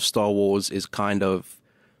 in terms of Star Wars, is kind of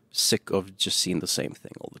sick of just seeing the same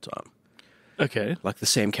thing all the time. Okay. Like the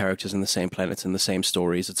same characters and the same planets and the same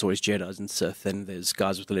stories. It's always Jedis and Sith, and there's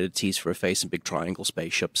guys with the letter T's for a face and big triangle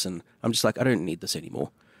spaceships. And I'm just like, I don't need this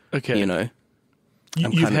anymore. Okay. You know?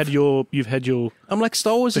 You've had your. I'm like,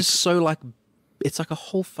 Star Wars is so like, it's like a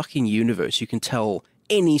whole fucking universe. You can tell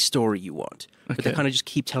any story you want, but they Okay. kind of just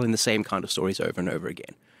keep telling the same kind of stories over and over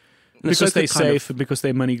again. And it's Because just the they're kind of- safe, because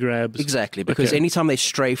they're money grabs. Exactly, because Okay. anytime they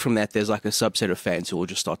stray from that, there's like a subset of fans who will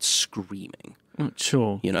just start screaming.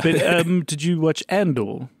 Sure. You know. But did you watch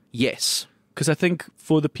Andor? Yes. Because I think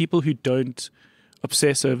for the people who don't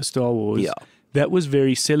obsess over Star Wars, Yeah. that was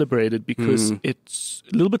very celebrated because it's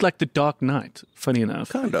a little bit like The Dark Knight, funny enough.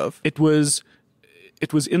 Kind of. It was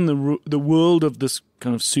in the world of this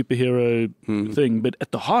kind of superhero thing, but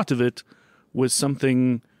at the heart of it was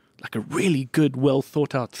something like a really good, well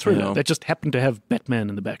thought out thriller Yeah. that just happened to have Batman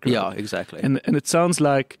in the background. Yeah, exactly. And it sounds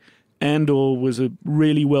like Andor was a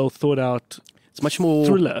really well thought out it's much more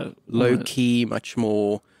thriller. low key, much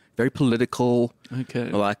more very political. Okay.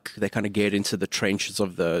 Like they kind of get into the trenches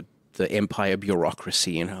of the empire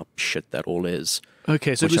bureaucracy and how shit that all is.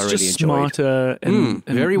 Okay, so it which was I really just enjoyed. smarter and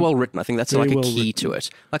Very well written. I think that's very like a well key written. to it.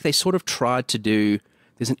 Like they sort of tried to do.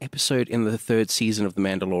 There's an episode in the 3rd season of The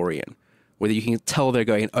Mandalorian where you can tell they're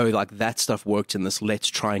going, oh, like that stuff worked in this. Let's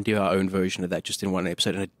try and do our own version of that just in one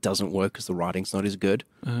episode, and it doesn't work because the writing's not as good.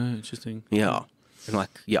 Interesting. Yeah, and like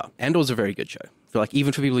Andor's a very good show. I feel like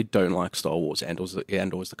even for people who don't like Star Wars, Andor's the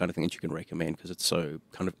kind of thing that you can recommend because it's so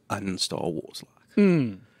kind of un-Star Wars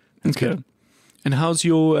like. Okay. And how's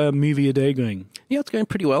your movie a day going? Yeah, it's going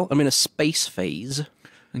pretty well. I'm in a space phase.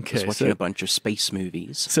 Okay, Just watching so a bunch of space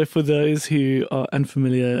movies. So for those who are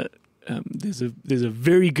unfamiliar, there's a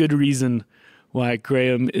very good reason why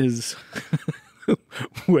Graham is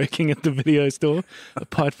working at the video store,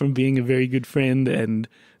 apart from being a very good friend and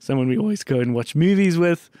someone we always go and watch movies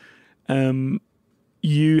with.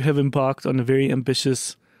 You have embarked on a very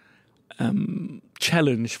ambitious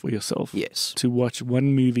challenge for yourself. Yes. To watch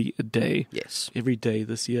one movie a day. Yes. Every day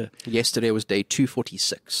this year. Yesterday was day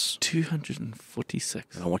 246.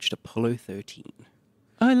 246. And I watched Apollo 13.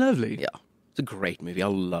 Oh, lovely. Yeah. It's a great movie. I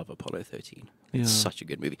love Apollo 13. Yeah. It's such a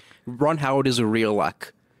good movie. Ron Howard is a real,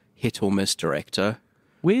 like, hit or miss director.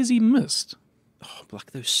 Where's he missed? Oh,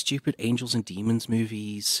 like those stupid Angels and Demons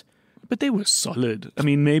movies. But they were solid. I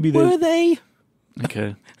mean, maybe Were they... they?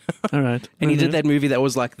 Okay. All right. And he did that movie that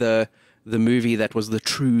was like the movie that was the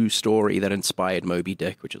true story that inspired Moby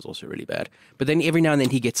Dick, which is also really bad. But then every now and then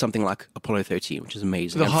he gets something like Apollo 13, which is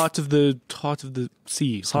amazing. The And heart of the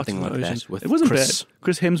sea. Something heart of like the that ocean. with It wasn't Chris. bad.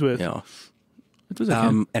 Chris Hemsworth. Yeah. It was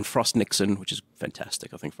okay. And Frost Nixon, which is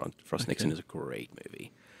fantastic. I think Frost Nixon is a great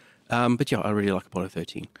movie. But yeah, I really like Apollo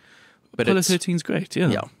 13. But Apollo it's, 13's great, yeah.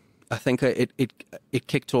 yeah, I think it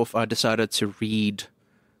kicked off. I decided to read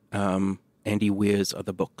Andy Weir's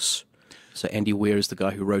other books. So Andy Weir is the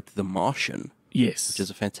guy who wrote The Martian, Yes. which is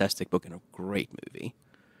a fantastic book and a great movie.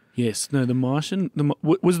 Yes. No, The Martian.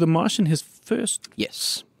 Was The Martian his first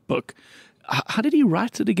Yes. book? How did he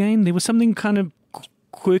write it again? There was something kind of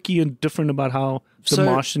quirky and different about how The So-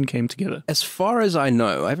 Martian came together. As far as I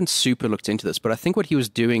know, I haven't super looked into this, but I think what he was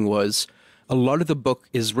doing was a lot of the book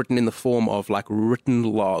is written in the form of like written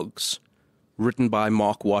logs written by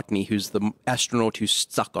Mark Watney, who's the astronaut who's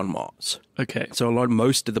stuck on Mars. Okay. So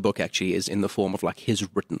most of the book actually is in the form of like his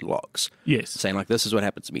written logs, Yes. saying like, this is what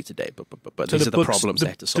happened to me today, but So these are the books- problems I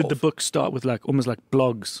had to solve. Did the book start with like almost like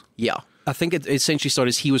blogs? Yeah. I think it essentially started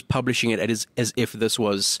as he was publishing it as if this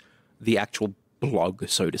was the actual blog,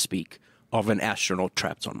 so to speak, of an astronaut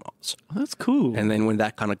trapped on Mars. Oh, that's cool. And then when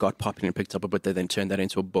that kind of got popular and picked up a bit, they then turned that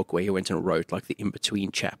into a book where he went and wrote like the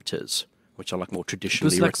in-between chapters, which are like more it traditionally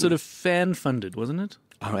was like written. sort of fan funded, wasn't it?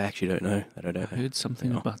 Oh, I actually don't know. I don't know. I heard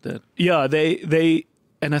something about that. Yeah, they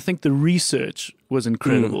and I think the research was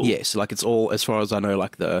incredible. Yes, like it's all, as far as I know,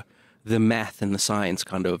 like the math and the science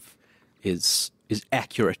kind of is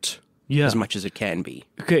accurate Yeah. as much as it can be.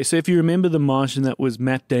 Okay, so if you remember The Martian, that was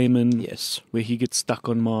Matt Damon, Yes. where he gets stuck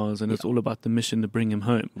on Mars, and it's all about the mission to bring him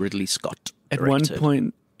home. Ridley Scott At directed.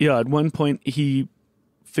 one point, he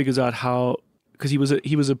figures out how, because he was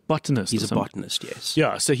a botanist. He's or a something. botanist, yes.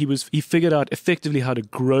 Yeah, so he figured out effectively how to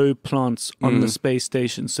grow plants on the space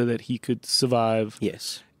station so that he could survive.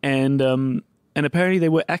 Yes. And apparently they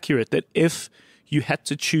were accurate that if you had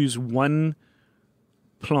to choose one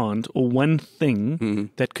plant or one thing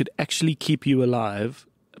that could actually keep you alive,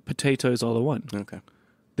 potatoes are the one. Okay.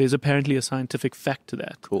 There's apparently a scientific fact to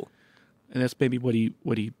that, Cool. and that's maybe what he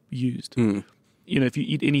used. You know, if you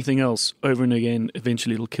eat anything else over and again,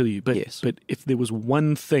 eventually it'll kill you. But Yes. but if there was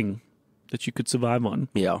one thing that you could survive on,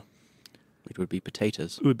 Yeah. It would be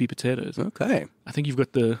potatoes. it would be potatoes. Okay. I think you've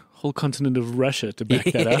got the whole continent of Russia to back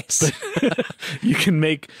that up. Yes. You can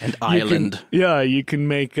make And you can- Ireland. you can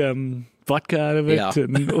make vodka out of it Yeah.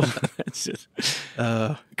 and all that shit.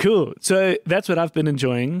 Cool. So that's what I've been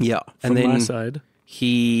enjoying. Yeah. from And my then side.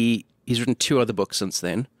 He's written 2 other books since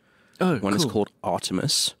then. Oh, One is cool. called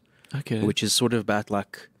Artemis, Okay. which is sort of about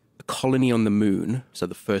like a colony on the moon. So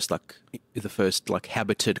the first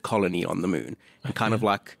habited colony on the moon, and kind of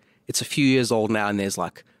like it's a few years old now, and there's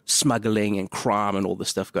like smuggling and crime and all the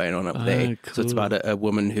stuff going on up there. So it's cool. about a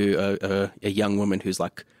woman a young woman who's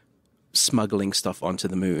like smuggling stuff onto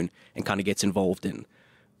the moon and kind of gets involved in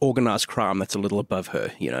organized crime that's a little above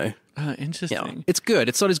her, you know. Interesting. Yeah, it's good.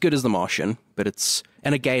 It's not as good as The Martian, but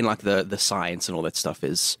and again, like the science and all that stuff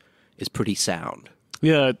is pretty sound.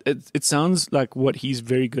 Yeah, it sounds like what he's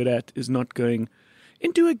very good at is not going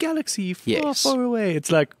into a galaxy far, far away.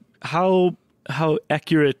 It's like how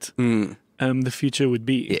accurate the future would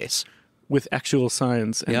be. Yes. With actual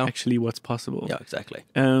science and actually what's possible. Yeah, exactly.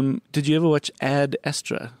 Did you ever watch Ad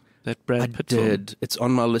Astra? That Brad Pitt film? did. It's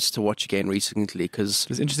on my list to watch again recently because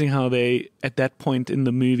It's interesting how they, at that point in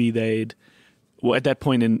the movie, at that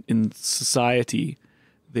point in society,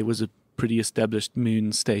 there was a pretty established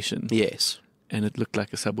moon station. yes, And it looked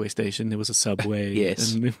like a subway station. There was a subway.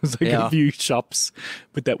 Yes. And there was like Yeah. a few shops,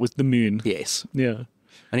 but that was the moon. yes. Yeah.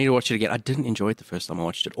 I need to watch it again. I didn't enjoy it the first time I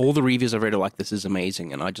watched it. All the reviews I've read are like, this is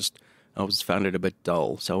amazing, and I found it a bit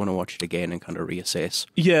dull, so I want to watch it again and kind of reassess.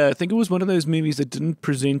 Yeah, I think it was one of those movies that didn't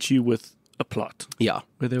present you with a plot. Yeah,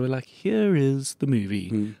 Where they were like, here is the movie.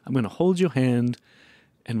 I'm going to hold your hand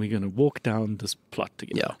and we're going to walk down this plot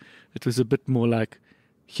together. Yeah. It was a bit more like,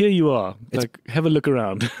 here you are. Like, have a look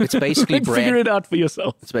around. it's basically Like, figure it out for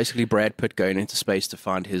yourself. It's basically Brad Pitt going into space to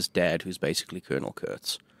find his dad, who's basically Colonel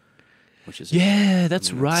Kurtz, which is Yeah,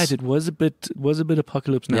 that's right. It was a bit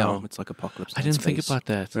Apocalypse Now. yeah, it's like Apocalypse. I in didn't think space. about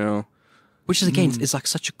that. Yeah. Which is again, is like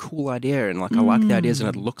such a cool idea, and like I like the ideas, and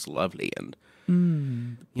it looks lovely, and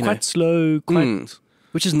you know, Quite slow, quite...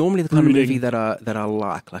 which is normally the kind brooding. of movie that I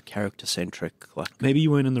like character centric, like Maybe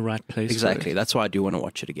you weren't in the right place. for exactly. it. That's why I do want to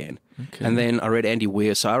watch it again. Okay. And then I read Andy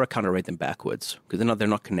Weir, so I kind of read them backwards because they're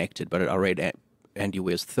not connected. But I read Andy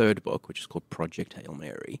Weir's 3rd book, which is called Project Hail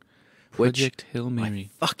Mary, Project Hail which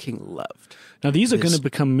Mary. I fucking loved. Now, these are This- going to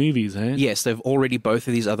become movies, eh? Yes, both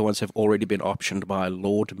of these other ones have already been optioned by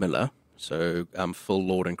Lord Miller. So Phil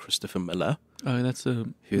Lord and Christopher Miller, Oh, that's a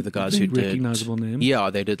who the guys who did recognizable name.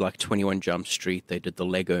 Yeah, they did like 21 Jump Street. They did the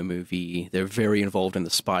Lego movie. They're very involved in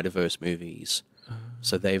the Spider-Verse movies.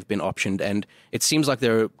 So they've been optioned. And it seems like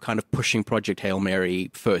they're kind of pushing Project Hail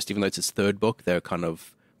Mary first. Even though it's its 3rd book, they're kind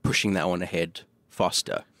of pushing that one ahead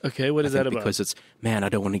faster. Okay, what is I that think about? because it's, man, I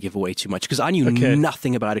don't want to give away too much. Because I knew Okay.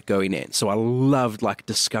 nothing about it going in. So I loved like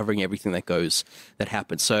discovering everything that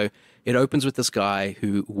happens. So it opens with this guy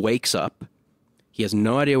who wakes up. He has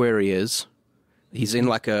no idea where he is. He's in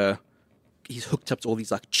like he's hooked up to all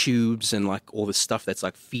these like tubes and like all this stuff that's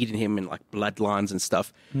like feeding him in like bloodlines and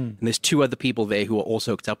stuff. And there's 2 other people there who are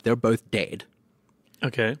also hooked up. They're both dead.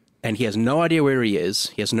 Okay. And he has no idea where he is.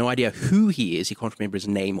 He has no idea who he is. He can't remember his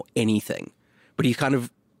name or anything. But he kind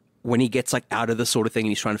of, when he gets like out of this sort of thing and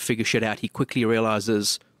he's trying to figure shit out, he quickly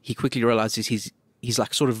realizes he's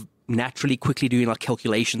like sort of naturally quickly doing like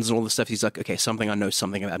calculations and all this stuff. He's like, okay, I know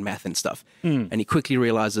something about math and stuff. And he quickly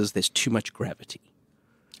realizes there's too much gravity.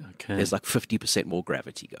 Okay. There's like 50% more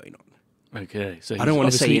gravity going on. Okay. So I don't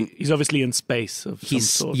want to say he's obviously in space of some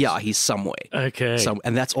sort. Yeah, he's somewhere. Okay.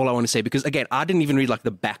 And that's all I want to say, because again, I didn't even read like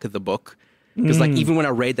the back of the book. Because like even when I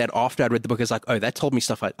read that after I'd read the book, it's like, oh, that told me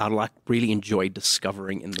stuff I like really enjoyed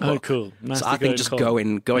discovering in the book. Oh, cool. Nice So to I go think in just cold. go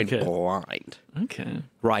in Okay. blind. Okay.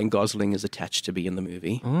 Ryan Gosling is attached to be in the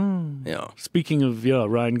movie. Oh. Yeah. Speaking of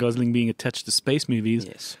Ryan Gosling being attached to space movies,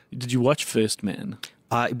 Yes. did you watch First Man?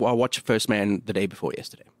 I watched First Man the day before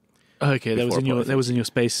yesterday. Okay, that Before was in your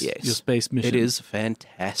space. Yes. Your space mission. It is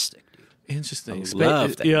fantastic, dude. Interesting. I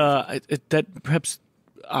love that Yeah, that perhaps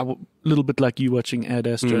a little bit like you watching Ad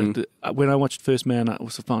Astra. When I watched First Man, I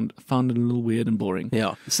also found it a little weird and boring.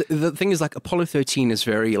 Yeah. So the thing is, like, Apollo 13 is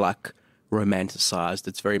very, like, romanticized.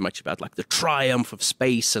 It's very much about, like, the triumph of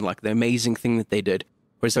space and, like, the amazing thing that they did.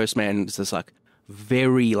 Whereas First Man is this, like,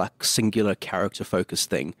 very, like, singular character-focused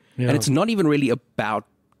thing. Yeah. And it's not even really about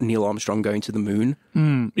Neil Armstrong going to the moon.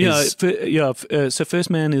 So First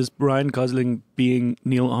Man is Ryan Gosling being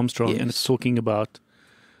Neil Armstrong, Yes. and it's talking about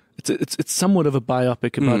it's somewhat of a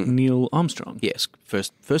biopic about Neil Armstrong. Yes,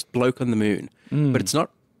 first bloke on the moon. But it's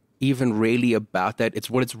not even really about that.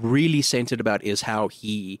 What it's really centered about is how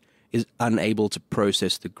he is unable to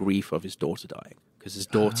process the grief of his daughter dying. Because his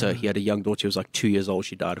daughter, he had a young daughter who was like 2 years old.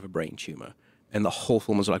 She died of a brain tumor. And the whole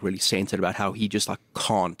film was like really centered about how he just like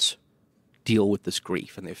can't deal with this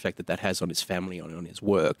grief and the effect that has on his family, on his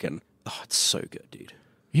work. And it's so good, dude.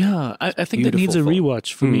 Yeah, I think that needs a Beautiful film.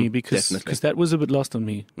 rewatch for me because Definitely. that was a bit lost on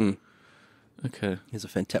me. Okay. He's a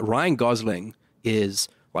fantastic. Ryan Gosling is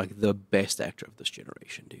like the best actor of this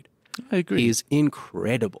generation, dude. I agree. He is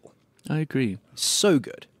incredible. I agree. So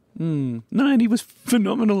good. No, and he was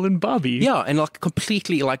phenomenal in Barbie. Yeah, and like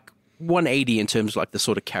completely like 180 in terms of like the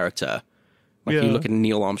sort of character. Like Yeah. you look at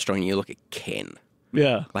Neil Armstrong and you look at Ken.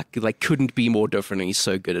 Yeah. Like couldn't be more different, and he's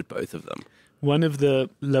so good at both of them. One of the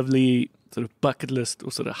lovely sort of bucket list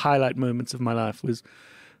or sort of highlight moments of my life was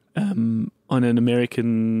on an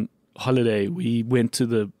American holiday. We went to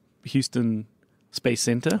the Houston Space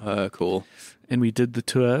Center Cool. and we did the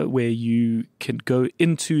tour where you can go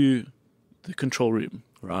into the control room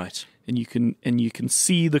Right. and you can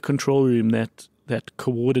see the control room that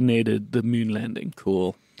coordinated the moon landing.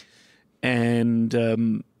 Cool.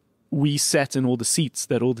 And we sat in all the seats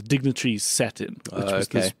that all the dignitaries sat in, which was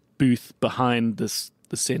this Okay. booth behind the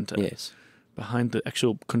center, Yes. behind the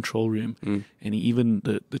actual control room. And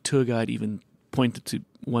the tour guide even pointed to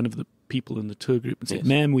one of the people in the tour group and said, Yes.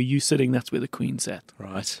 "Ma'am, were you sitting? That's where the Queen sat."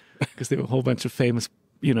 Right. Because there were a whole bunch of famous,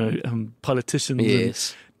 politicians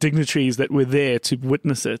Yes. and dignitaries that were there to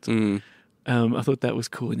witness it. I thought that was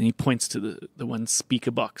cool. And then he points to the one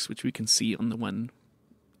speaker box, which we can see on the one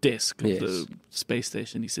desk of Yes. the space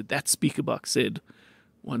station. He said, "That speaker box said,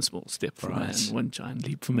 1 small step for man, Right. 1 giant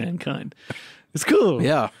leap for mankind." It's cool.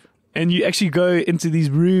 Yeah. And you actually go into these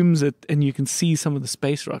rooms and you can see some of the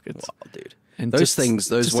space rockets. Wow, dude. And Those things,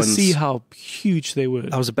 those just ones. to see how huge they were.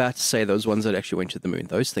 I was about to say those ones that actually went to the moon.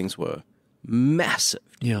 Those things were massive.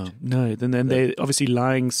 Yeah, no. Then they're obviously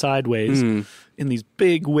lying sideways Hmm. in these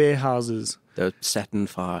big warehouses. The Saturn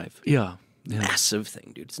V. Yeah. Massive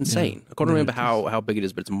thing, dude. It's insane. I can't remember how big it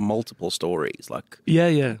is, but it's multiple stories, like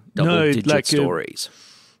Yeah. double-digit stories.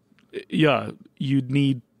 Yeah, you'd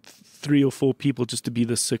need 3 or 4 people just to be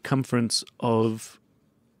the circumference of,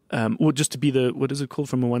 or just to be what is it called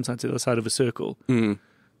from one side to the other side of a circle?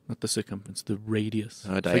 Not the circumference, the radius.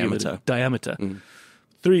 Diameter. Diameter.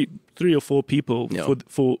 3 or 4 people Yeah.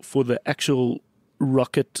 for the actual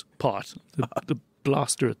rocket part, the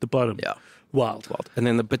blaster at the bottom. Yeah. Wild. And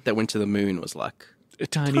then the bit that went to the moon was like A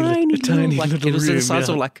tiny like, little it was room. the size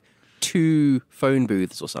yeah. of like 2 phone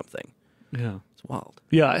booths or something. Yeah. It's wild.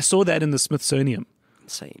 Yeah, I saw that in the Smithsonian.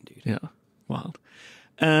 Insane, dude. Yeah, wild.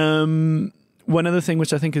 One other thing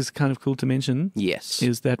which I think is kind of cool to mention Yes.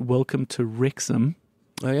 is that Welcome to Wrexham,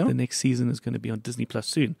 Oh, yeah? the next season, is going to be on Disney Plus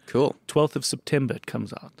soon. Cool. 12th of September it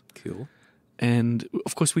comes out. Cool. And,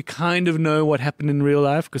 of course, we kind of know what happened in real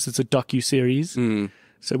life because it's a docu-series.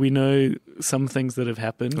 So we know some things that have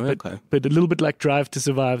happened. Okay. But a little bit like Drive to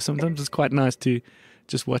Survive, sometimes it's quite nice to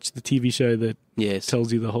just watch the TV show that Yes.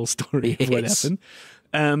 tells you the whole story of what Yes.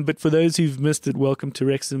 happened. But for those who've missed it, Welcome to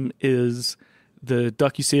Wrexham is the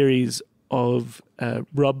docuseries of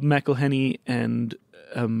Rob McElhenney and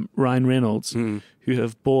Ryan Reynolds, who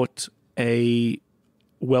have bought a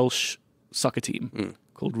Welsh soccer team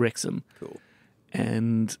called Wrexham. Cool.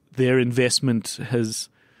 And their investment has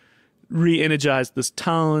re-energized this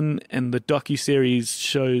town, and the docuseries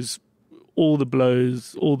shows all the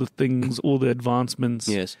blows, all the things, all the advancements,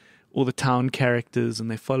 Yes. all the town characters,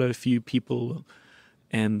 and they follow a few people.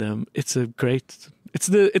 And it's a great. It's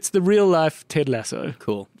the real life Ted Lasso.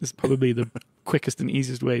 Cool. It's probably the quickest and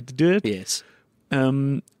easiest way to do it. Yes.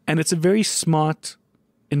 And it's a very smart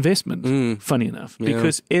investment. Funny enough, Yeah.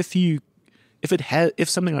 because if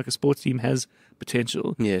something like a sports team has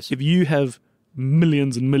potential, Yes. if you have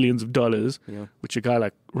millions and millions of dollars, Yeah. which a guy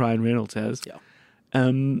like Ryan Reynolds has, Yeah.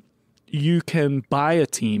 you can buy a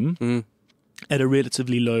team at a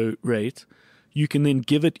relatively low rate. You can then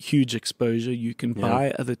give it huge exposure. You can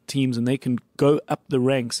buy other teams and they can go up the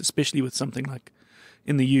ranks, especially with something like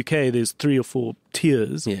in the UK, there's 3 or 4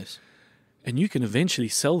 tiers. Yes. And you can eventually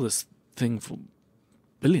sell this thing for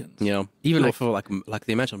billions. Yeah. Even Like- off of like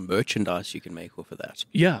the amount of merchandise you can make off of that.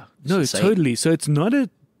 Yeah, no, insane. totally. So it's not a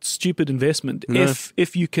stupid investment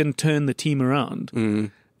if you can turn the team around.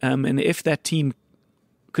 And if that team,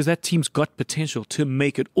 because that team's got potential to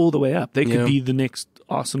make it all the way up. They could Yeah. be the next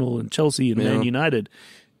Arsenal and Chelsea and Man Yeah. United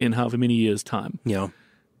in however many years' time. Yeah.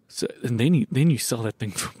 So and then you sell that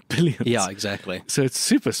thing for billions. Yeah, exactly. So it's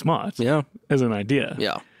super smart Yeah. as an idea.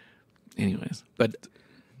 Yeah. Anyways. But,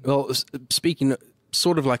 well, speaking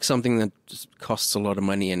sort of like something that just costs a lot of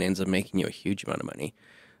money and ends up making you a huge amount of money.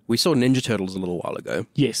 We saw Ninja Turtles a little while ago.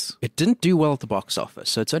 Yes. It didn't do well at the box office,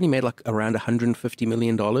 so it's only made like around $150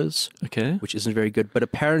 million, Okay. which isn't very good. But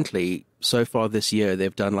apparently, so far this year,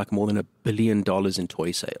 they've done like more than $1 billion in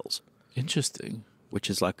toy sales, Interesting. which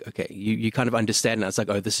is like, okay, you kind of understand now. It's like,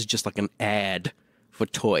 oh, this is just like an ad for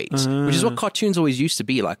toys, which is what cartoons always used to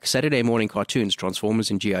be, like Saturday morning cartoons, Transformers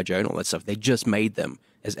and G.I. Joe and all that stuff. They just made them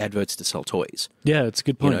as adverts to sell toys. Yeah, it's a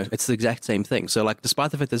good point. It's the exact same thing. So, like, despite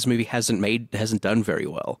the fact this movie hasn't done very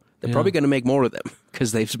well, they're probably going to make more of them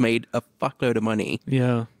because they've made a fuckload of money.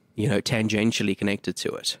 Yeah, tangentially connected to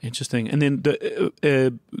it. Interesting. And then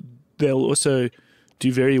they'll also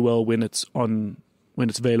do very well when it's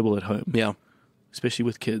available at home. Yeah, especially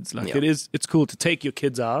with kids. Like it's cool to take your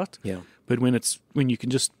kids out. Yeah. But when you can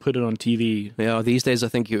just put it on TV. Yeah, these days I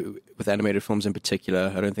think with animated films in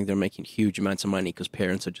particular, I don't think they're making huge amounts of money because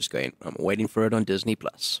parents are just going, I'm waiting for it on Disney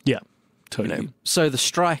Plus. Yeah, totally. So the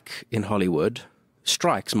strike in Hollywood,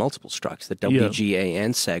 multiple strikes, the WGA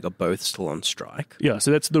and SAG are both still on strike. Yeah,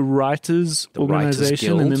 so that's the Writers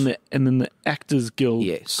Organization, and then the Actors Guild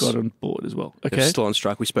got on board as well. Okay, they're still on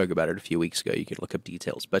strike. We spoke about it a few weeks ago. You can look up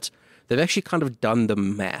details, but they've actually kind of done the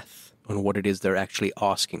math on what it is they're actually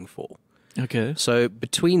asking for. Okay. So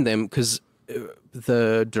between them, because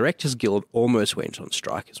the Directors Guild almost went on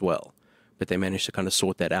strike as well, but they managed to kind of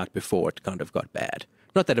sort that out before it kind of got bad.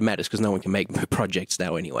 Not that it matters because no one can make projects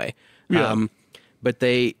now anyway. Yeah. But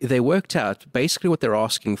they worked out basically what they're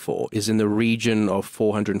asking for is in the region of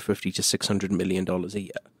 $450 to $600 million a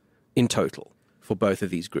year in total for both of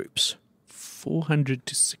these groups. 400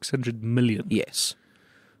 to 600 million. Yes.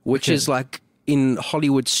 Which is like, in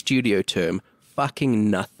Hollywood studio term, fucking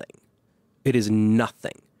nothing. It is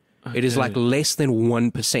nothing. Okay. It is like less than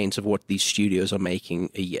 1% of what these studios are making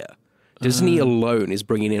a year. Disney alone is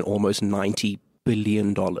bringing in almost $90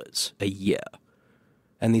 billion a year.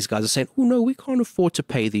 And these guys are saying, oh, no, we can't afford to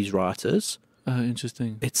pay these writers.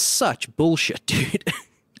 Interesting. It's such bullshit, dude.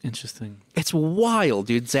 Interesting. It's wild,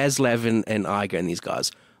 dude. Zaslav and Iger and these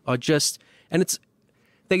guys are just... And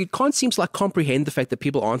they can't seem to like comprehend the fact that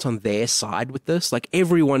people aren't on their side with this. Like,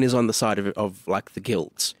 everyone is on the side of like the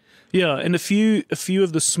guilds. Yeah, and a few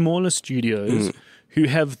of the smaller studios who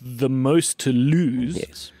have the most to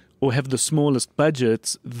lose or have the smallest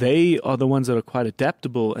budgets, they are the ones that are quite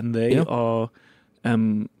adaptable, and they are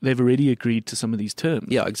they've already agreed to some of these terms.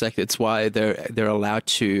 Yeah, exactly. It's why they're allowed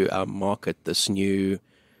to market this new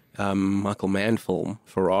Michael Mann film,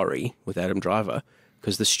 Ferrari, with Adam Driver,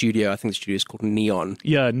 because I think the studio is called Neon.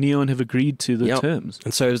 Yeah, Neon have agreed to the terms.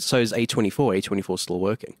 And so is A24. A24 is still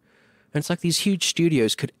working. And it's like these huge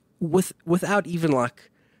studios could, without even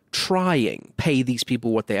like trying, pay these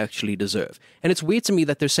people what they actually deserve. And it's weird to me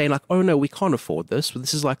that they're saying like, oh no, we can't afford this.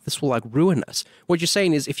 This will like ruin us. What you're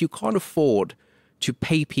saying is, if you can't afford to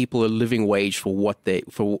pay people a living wage for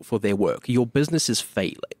for their work, your business is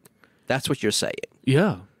failing. That's what you're saying.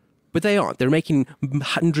 Yeah. But they aren't. They're making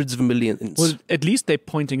hundreds of millions. Well, at least they're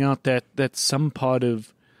pointing out that some part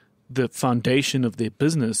of the foundation of their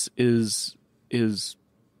business is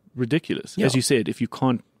ridiculous. Yeah. As you said, if you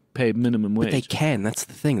can't pay minimum wage. But they can. That's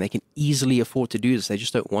the thing. They can easily afford to do this. They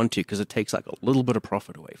just don't want to because it takes like a little bit of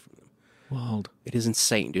profit away from them. Wild. It is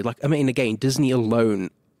insane, dude. Like, I mean, again, Disney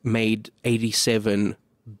alone made $87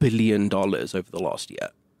 billion over the last year.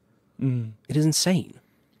 It is insane.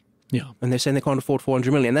 Yeah. And they're saying they can't afford $400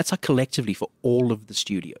 million. And that's like collectively for all of the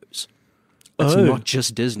studios. That's not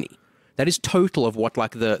just Disney. That is total of what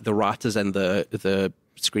like the writers and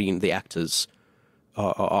the actors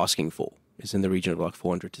are asking for. Is in the region of like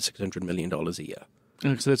 $400 to $600 million a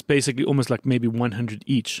year. So that's basically almost like maybe 100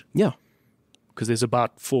 each. Yeah. Because there's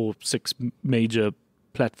about 4-6 major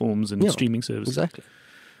platforms and streaming services. Exactly.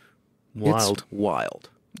 Wild. It's wild.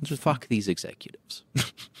 Just fuck these executives.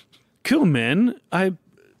 Cool, man.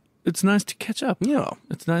 It's nice to catch up. Yeah.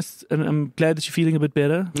 It's nice, and I'm glad that you're feeling a bit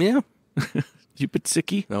better. Yeah. You're a bit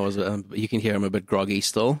sicky. You can hear I'm a bit groggy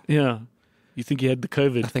still. Yeah. You think you had the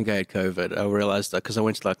COVID? I think I had COVID. I realized that because I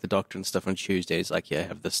went to like the doctor and stuff on Tuesday. He's like, yeah,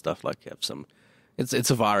 have this stuff. Like, have some.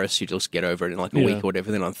 It's a virus. You just get over it in like a week or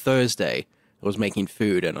whatever. Then on Thursday, I was making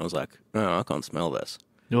food and I was like, oh, I can't smell this.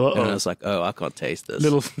 Uh-oh. And I was like, oh, I can't taste this.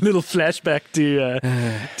 Little flashback to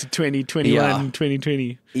 2021,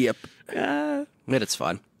 2020. Yep. But it's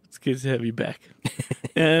fine. It's good to have you back.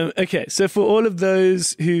 Okay, so for all of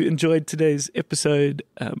those who enjoyed today's episode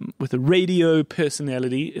with a radio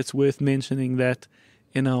personality, it's worth mentioning that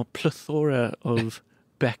in our plethora of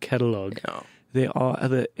back catalogue, there are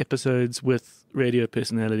other episodes with radio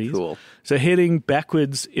personalities. Cool. So heading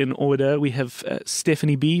backwards in order, we have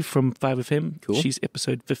Stephanie B from 5FM. Cool. She's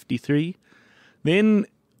episode 53. Then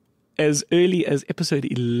as early as episode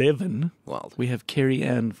 11, Wild. we have Kerry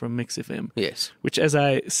Ann from Mix FM. Yes. Which, as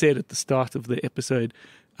I said at the start of the episode,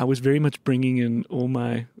 I was very much bringing in all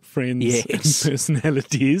my friends and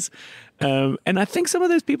personalities. And I think some of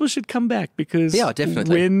those people should come back because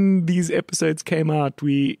definitely. when these episodes came out,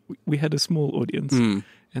 we had a small audience.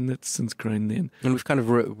 And that's since grown then. And we've kind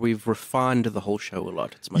of we've refined the whole show a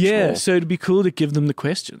lot. It's much more. So it'd be cool to give them the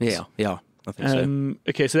questions. Yeah, I think so.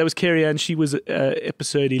 Okay, so that was Carrie Ann. She was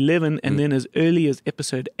episode 11, and then as early as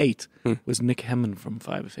episode 8 was Nick Hammond from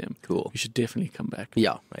 5FM. Cool. You should definitely come back.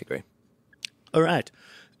 Yeah, I agree. All right.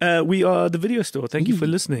 We are the video store. Thank you for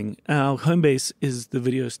listening. Our home base is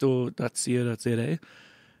thevideostore.co.za,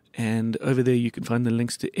 and over there you can find the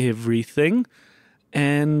links to everything.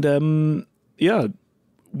 And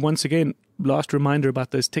once again, last reminder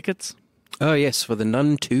about those tickets. Oh, yes, for the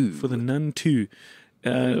Nun 2. For the Nun 2.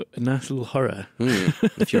 A nice little horror.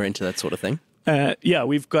 If you're into that sort of thing.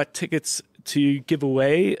 We've got tickets to give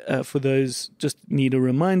away for those. Just need a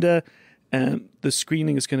reminder. The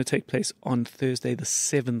screening is going to take place on Thursday, the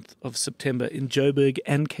 7th of September in Joburg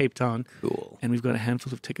and Cape Town. Cool. And we've got a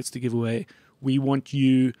handful of tickets to give away. We want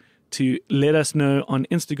you to let us know on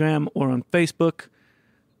Instagram or on Facebook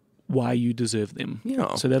why you deserve them.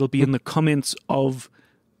 Yeah. So that'll be in the comments of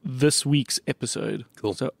this week's episode.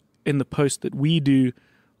 Cool. So in the post that we do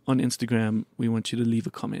on Instagram, we want you to leave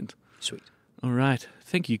a comment. Sweet. All right.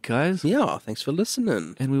 Thank you, guys. Yeah, thanks for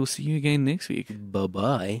listening. And we will see you again next week.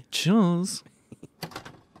 Bye-bye. Cheers.